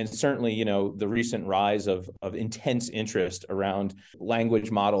 And certainly, the recent rise of intense interest around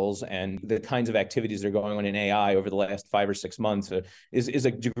language models and the kinds of activities that are going on in AI over the last 5 or 6 months is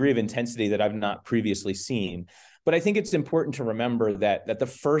a degree of intensity that I've not previously seen. But I think it's important to remember that the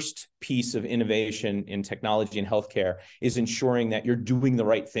first piece of innovation in technology and healthcare is ensuring that you're doing the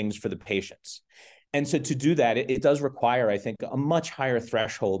right things for the patients. And so to do that, it does require, I think, a much higher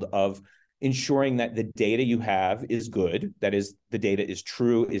threshold of ensuring that the data you have is good, that is, the data is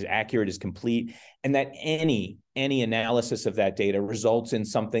true, is accurate, is complete, and that any analysis of that data results in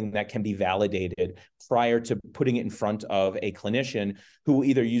something that can be validated prior to putting it in front of a clinician who will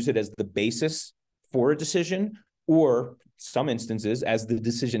either use it as the basis for a decision, or some instances as the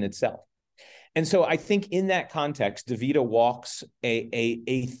decision itself. And so I think in that context, DaVita walks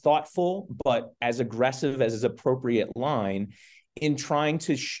a thoughtful but as aggressive as is appropriate line in trying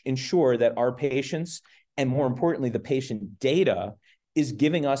to ensure that our patients, and more importantly, the patient data, is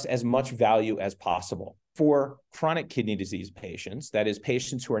giving us as much value as possible. For chronic kidney disease patients, that is,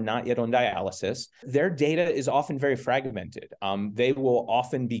 patients who are not yet on dialysis, their data is often very fragmented. They will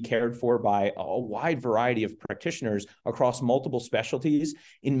often be cared for by a wide variety of practitioners across multiple specialties.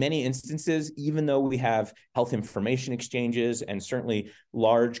 In many instances, even though we have health information exchanges and certainly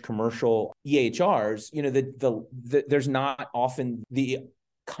large commercial EHRs, there's not often the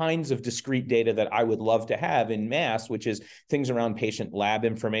kinds of discrete data that I would love to have in mass, which is things around patient lab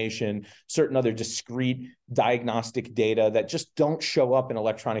information, certain other discrete diagnostic data that just don't show up in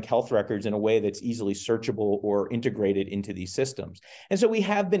electronic health records in a way that's easily searchable or integrated into these systems. And so we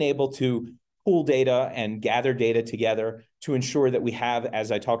have been able to pool data and gather data together to ensure that we have,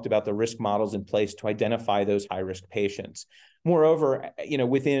 as I talked about, the risk models in place to identify those high-risk patients. Moreover,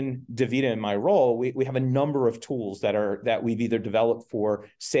 within DaVita in my role, we have a number of tools that we've either developed for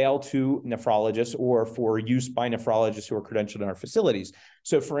sale to nephrologists or for use by nephrologists who are credentialed in our facilities.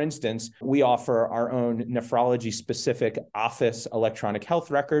 So for instance, we offer our own nephrology-specific office electronic health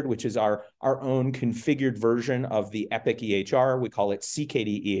record, which is our own configured version of the Epic EHR. We call it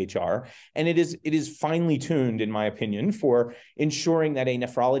CKD EHR. And it is finely tuned, in my opinion, for ensuring that a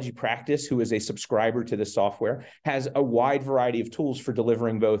nephrology practice who is a subscriber to the software has a wide variety of tools for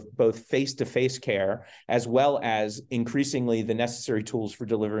delivering both face-to-face care, as well as increasingly the necessary tools for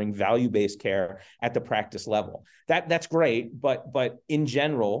delivering value-based care at the practice level. That's great, but in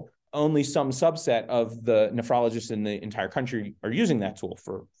general, only some subset of the nephrologists in the entire country are using that tool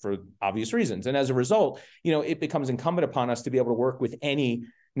for obvious reasons. And as a result, it becomes incumbent upon us to be able to work with any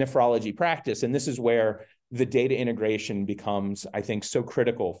nephrology practice. And this is where the data integration becomes, I think, so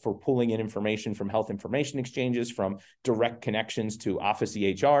critical for pulling in information from health information exchanges, from direct connections to office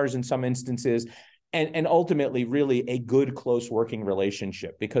EHRs in some instances, and ultimately really a good, close working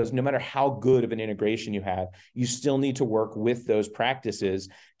relationship. Because no matter how good of an integration you have, you still need to work with those practices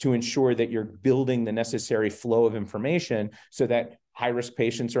to ensure that you're building the necessary flow of information so that high-risk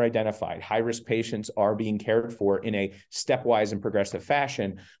patients are identified, high-risk patients are being cared for in a stepwise and progressive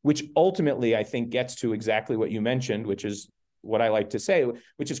fashion, which ultimately I think gets to exactly what you mentioned, which is what I like to say,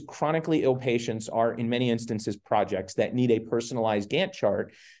 which is chronically ill patients are in many instances projects that need a personalized Gantt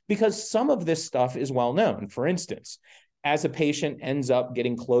chart, because some of this stuff is well known. For instance, as a patient ends up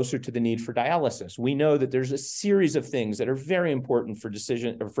getting closer to the need for dialysis, we know that there's a series of things that are very important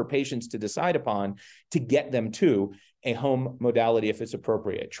for patients to decide upon to get them to a home modality if it's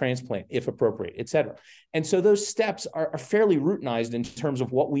appropriate, transplant if appropriate, et cetera. And so those steps are fairly routinized in terms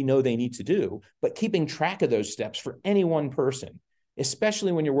of what we know they need to do, but keeping track of those steps for any one person,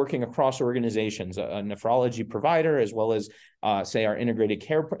 especially when you're working across organizations, a nephrology provider, as well as, say, our integrated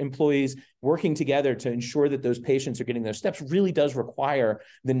care employees, working together to ensure that those patients are getting those steps really does require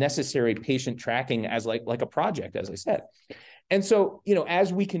the necessary patient tracking as like a project, as I said. And so,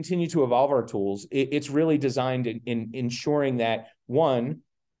 as we continue to evolve our tools, it's really designed in ensuring that, one,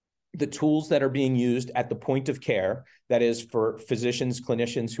 the tools that are being used at the point of care, that is for physicians,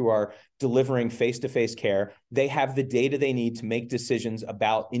 clinicians who are delivering face-to-face care, they have the data they need to make decisions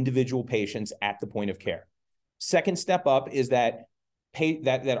about individual patients at the point of care. Second step up is that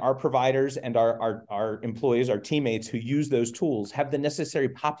our providers and our employees, our teammates who use those tools have the necessary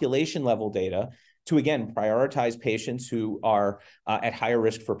population level data to, again, prioritize patients who are at higher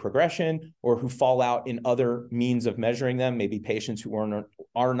risk for progression or who fall out in other means of measuring them, maybe patients who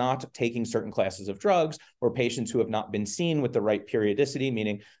are not taking certain classes of drugs, or patients who have not been seen with the right periodicity,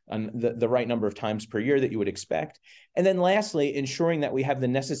 meaning the right number of times per year that you would expect. And then lastly, ensuring that we have the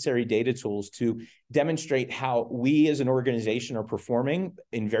necessary data tools to demonstrate how we as an organization are performing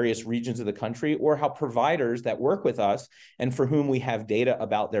in various regions of the country, or how providers that work with us and for whom we have data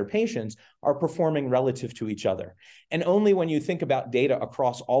about their patients are performing relative to each other. And only when you think about data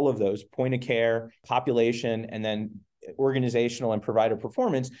across all of those, point of care, population, and then organizational and provider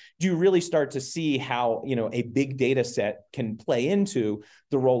performance, do you really start to see how, a big data set can play into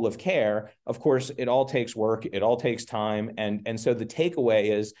the role of care. Of course, it all takes work, it all takes time. And so the takeaway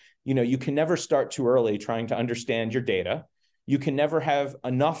is, you can never start too early trying to understand your data. You can never have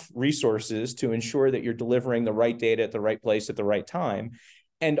enough resources to ensure that you're delivering the right data at the right place at the right time.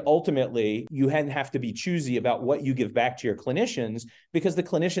 And ultimately, you have to be choosy about what you give back to your clinicians, because the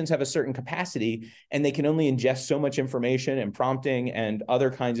clinicians have a certain capacity and they can only ingest so much information and prompting and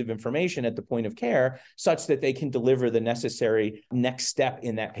other kinds of information at the point of care such that they can deliver the necessary next step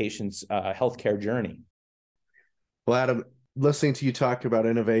in that patient's healthcare journey. Well, Adam, listening to you talk about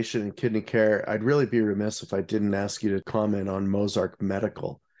innovation in kidney care, I'd really be remiss if I didn't ask you to comment on Mozarc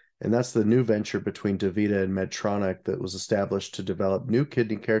Medical. And that's the new venture between DaVita and Medtronic that was established to develop new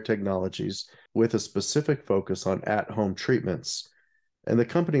kidney care technologies with a specific focus on at-home treatments. And the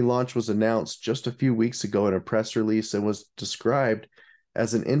company launch was announced just a few weeks ago in a press release and was described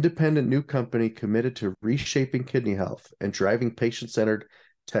as an independent new company committed to reshaping kidney health and driving patient-centered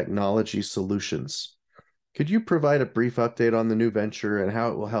technology solutions. Could you provide a brief update on the new venture and how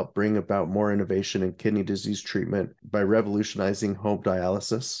it will help bring about more innovation in kidney disease treatment by revolutionizing home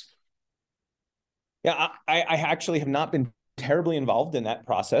dialysis? Yeah, I actually have not been terribly involved in that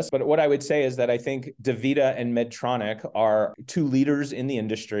process, but what I would say is that I think DaVita and Medtronic are two leaders in the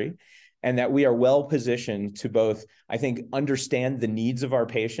industry, and that we are well positioned to both, I think, understand the needs of our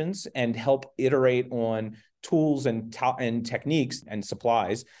patients and help iterate on tools and techniques and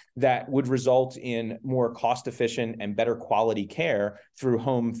supplies that would result in more cost-efficient and better quality care through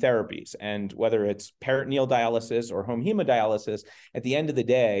home therapies. And whether it's peritoneal dialysis or home hemodialysis, at the end of the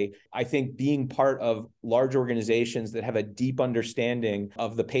day, I think being part of large organizations that have a deep understanding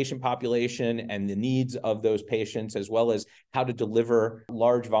of the patient population and the needs of those patients, as well as how to deliver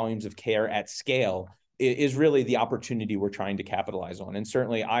large volumes of care at scale, is really the opportunity we're trying to capitalize on. And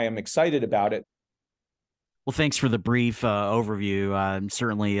certainly I am excited about it. Well, thanks for the brief overview.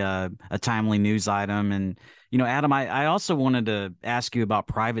 Certainly a timely news item. And, Adam, I also wanted to ask you about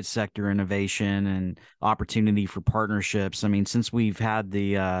private sector innovation and opportunity for partnerships. I mean, since we've had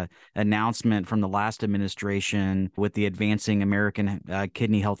the announcement from the last administration with the Advancing American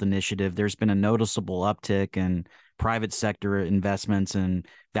Kidney Health Initiative, there's been a noticeable uptick in private sector investments and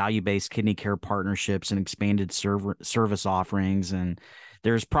value-based kidney care partnerships and expanded service offerings. And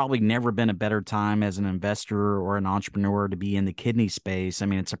there's probably never been a better time as an investor or an entrepreneur to be in the kidney space. I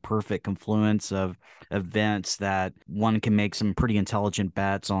mean, it's a perfect confluence of events that one can make some pretty intelligent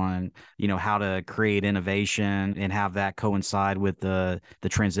bets on, how to create innovation and have that coincide with the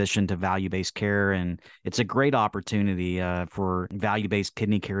transition to value-based care. And it's a great opportunity for value-based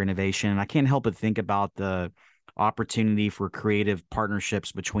kidney care innovation. And I can't help but think about the opportunity for creative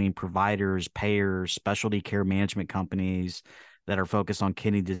partnerships between providers, payers, specialty care management companies that are focused on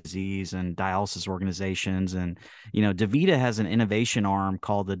kidney disease and dialysis organizations. And, DaVita has an innovation arm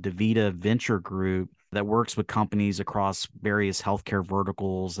called the DaVita Venture Group that works with companies across various healthcare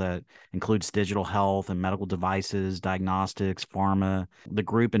verticals that includes digital health and medical devices, diagnostics, pharma. The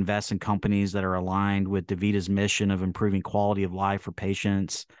group invests in companies that are aligned with DaVita's mission of improving quality of life for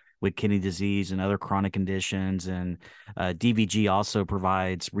patients with kidney disease and other chronic conditions. And DVG also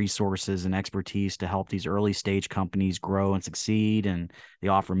provides resources and expertise to help these early stage companies grow and succeed. And they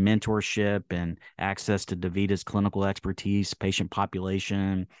offer mentorship and access to DaVita's clinical expertise, patient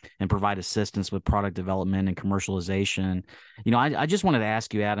population, and provide assistance with product development and commercialization. I just wanted to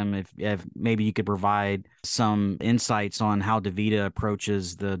ask you, Adam, if maybe you could provide some insights on how DaVita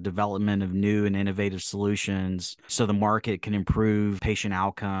approaches the development of new and innovative solutions so the market can improve patient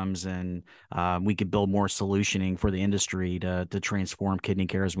outcomes and we could build more solutioning for the industry to transform kidney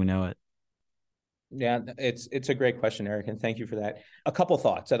care as we know it. Yeah, it's a great question, Eric, and thank you for that. A couple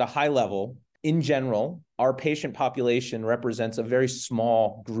thoughts at a high level. In general, our patient population represents a very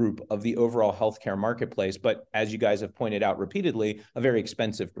small group of the overall healthcare marketplace, but as you guys have pointed out repeatedly, a very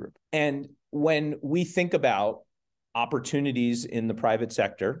expensive group. And when we think about opportunities in the private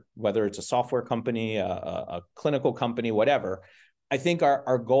sector, whether it's a software company, a clinical company, whatever, I think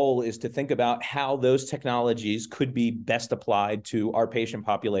our goal is to think about how those technologies could be best applied to our patient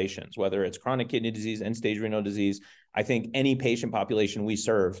populations, whether it's chronic kidney disease, end-stage renal disease. I think any patient population we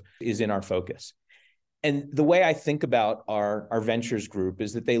serve is in our focus. And the way I think about our ventures group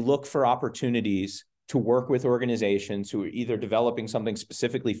is that they look for opportunities to work with organizations who are either developing something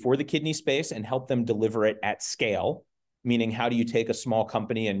specifically for the kidney space and help them deliver it at scale, meaning how do you take a small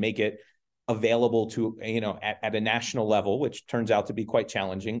company and make it available to, at a national level, which turns out to be quite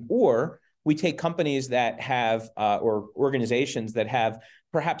challenging, or we take companies that have, or organizations that have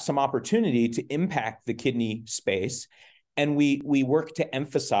perhaps some opportunity to impact the kidney space, and we work to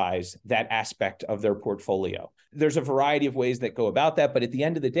emphasize that aspect of their portfolio. There's a variety of ways that go about that, but at the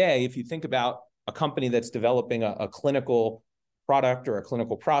end of the day, if you think about a company that's developing a clinical product or a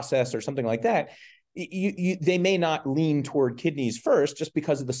clinical process or something like that, they may not lean toward kidneys first just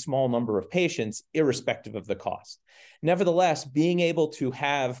because of the small number of patients, irrespective of the cost. Nevertheless, being able to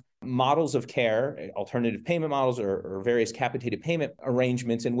have models of care, alternative payment models or various capitated payment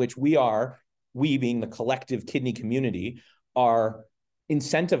arrangements in which we being the collective kidney community, are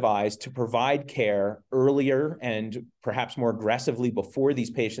incentivized to provide care earlier and perhaps more aggressively before these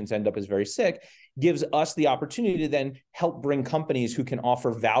patients end up as very sick, gives us the opportunity to then help bring companies who can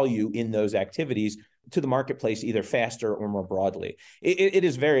offer value in those activities to the marketplace either faster or more broadly. It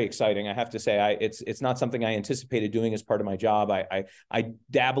is very exciting, I have to say. It's not something I anticipated doing as part of my job. I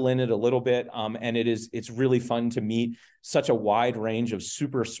dabble in it a little bit, and it's really fun to meet such a wide range of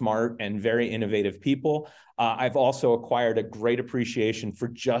super smart and very innovative people. I've also acquired a great appreciation for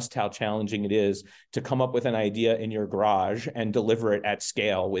just how challenging it is to come up with an idea in your garage and deliver it at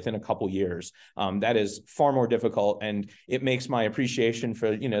scale within a couple years. That is far more difficult, and it makes my appreciation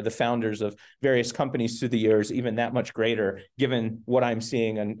for the founders of various companies through the years even that much greater, given what I'm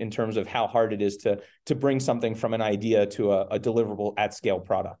seeing in terms of how hard it is to bring something from an idea to a deliverable at scale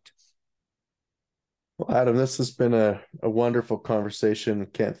product. Well, Adam, this has been a wonderful conversation.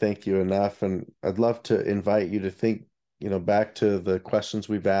 Can't thank you enough. And I'd love to invite you to think, back to the questions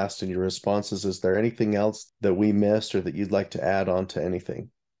we've asked and your responses. Is there anything else that we missed or that you'd like to add on to anything?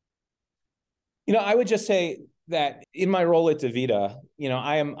 I would just say that in my role at DaVita,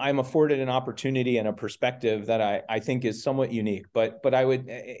 I'm afforded an opportunity and a perspective that I think is somewhat unique, but I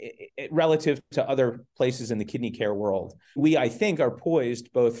would, relative to other places in the kidney care world, we, I think, are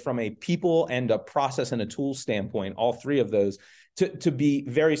poised both from a people and a process and a tool standpoint, all three of those, to be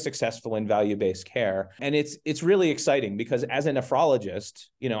very successful in value-based care. And it's really exciting because as a nephrologist,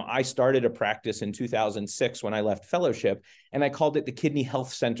 I started a practice in 2006 when I left fellowship, and I called it the Kidney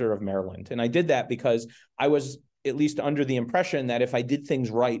Health Center of Maryland. And I did that because I was at least under the impression that if I did things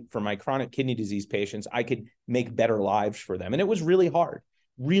right for my chronic kidney disease patients, I could make better lives for them. And it was really hard.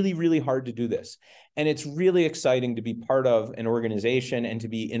 Really, really hard to do this. And it's really exciting to be part of an organization and to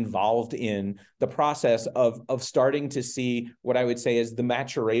be involved in the process of starting to see what I would say is the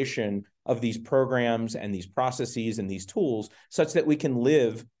maturation of these programs and these processes and these tools such that we can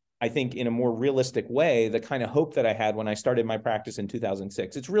live, I think, in a more realistic way, the kind of hope that I had when I started my practice in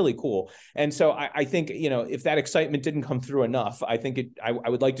 2006. It's really cool. And so I think, if that excitement didn't come through enough, I think I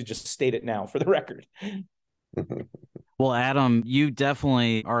would like to just state it now for the record. Well, Adam, you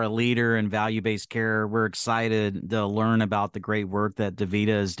definitely are a leader in value-based care. We're excited to learn about the great work that DaVita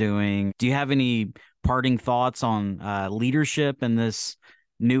is doing. Do you have any parting thoughts on leadership in this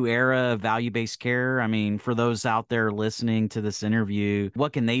new era of value-based care? I mean, for those out there listening to this interview,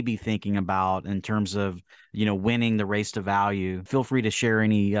 what can they be thinking about in terms of, winning the race to value? Feel free to share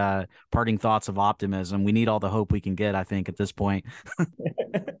any parting thoughts of optimism. We need all the hope we can get, I think, at this point.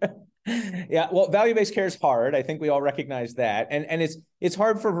 Yeah, well, value-based care is hard. I think we all recognize that, and it's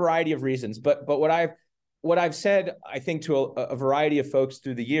hard for a variety of reasons. But what I've said, I think, to a variety of folks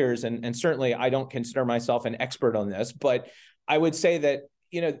through the years, and certainly I don't consider myself an expert on this, but I would say that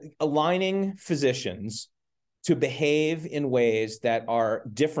aligning physicians to behave in ways that are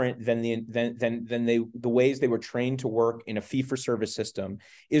different than the ways they were trained to work in a fee-for-service system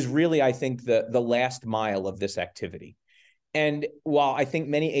is really, I think, the last mile of this activity. And while I think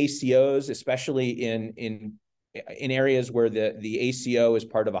many ACOs, especially in in areas where the ACO is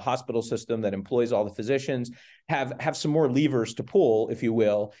part of a hospital system that employs all the physicians, have some more levers to pull, if you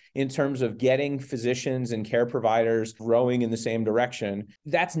will, in terms of getting physicians and care providers rowing in the same direction.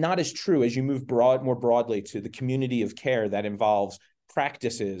 That's not as true as you move more broadly to the community of care that involves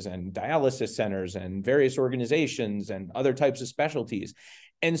practices and dialysis centers and various organizations and other types of specialties.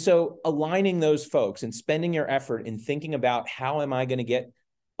 And so aligning those folks and spending your effort in thinking about how am I going to get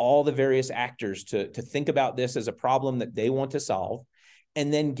all the various actors to think about this as a problem that they want to solve,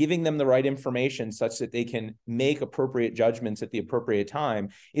 and then giving them the right information such that they can make appropriate judgments at the appropriate time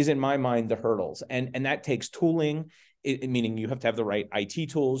is, in my mind, the hurdles. And that takes tooling, meaning you have to have the right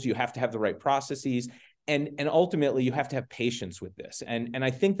IT tools, you have to have the right processes, and ultimately you have to have patience with this. And I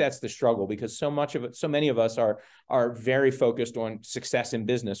think that's the struggle, because so many of us are very focused on success in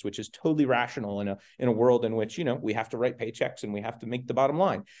business, which is totally rational in a world in which, we have to write paychecks and we have to make the bottom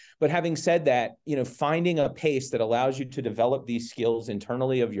line. But having said that, finding a pace that allows you to develop these skills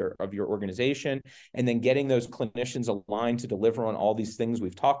internally of your organization, and then getting those clinicians aligned to deliver on all these things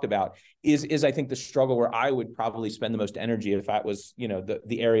we've talked about is I think the struggle where I would probably spend the most energy if that was,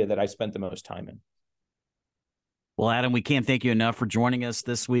 the area that I spent the most time in. Well, Adam, we can't thank you enough for joining us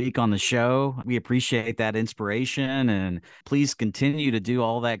this week on the show. We appreciate that inspiration, and please continue to do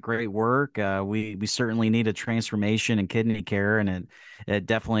all that great work. We certainly need a transformation in kidney care, and it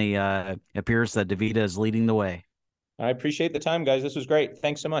definitely appears that DaVita is leading the way. I appreciate the time, guys. This was great.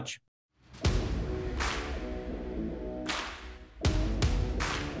 Thanks so much.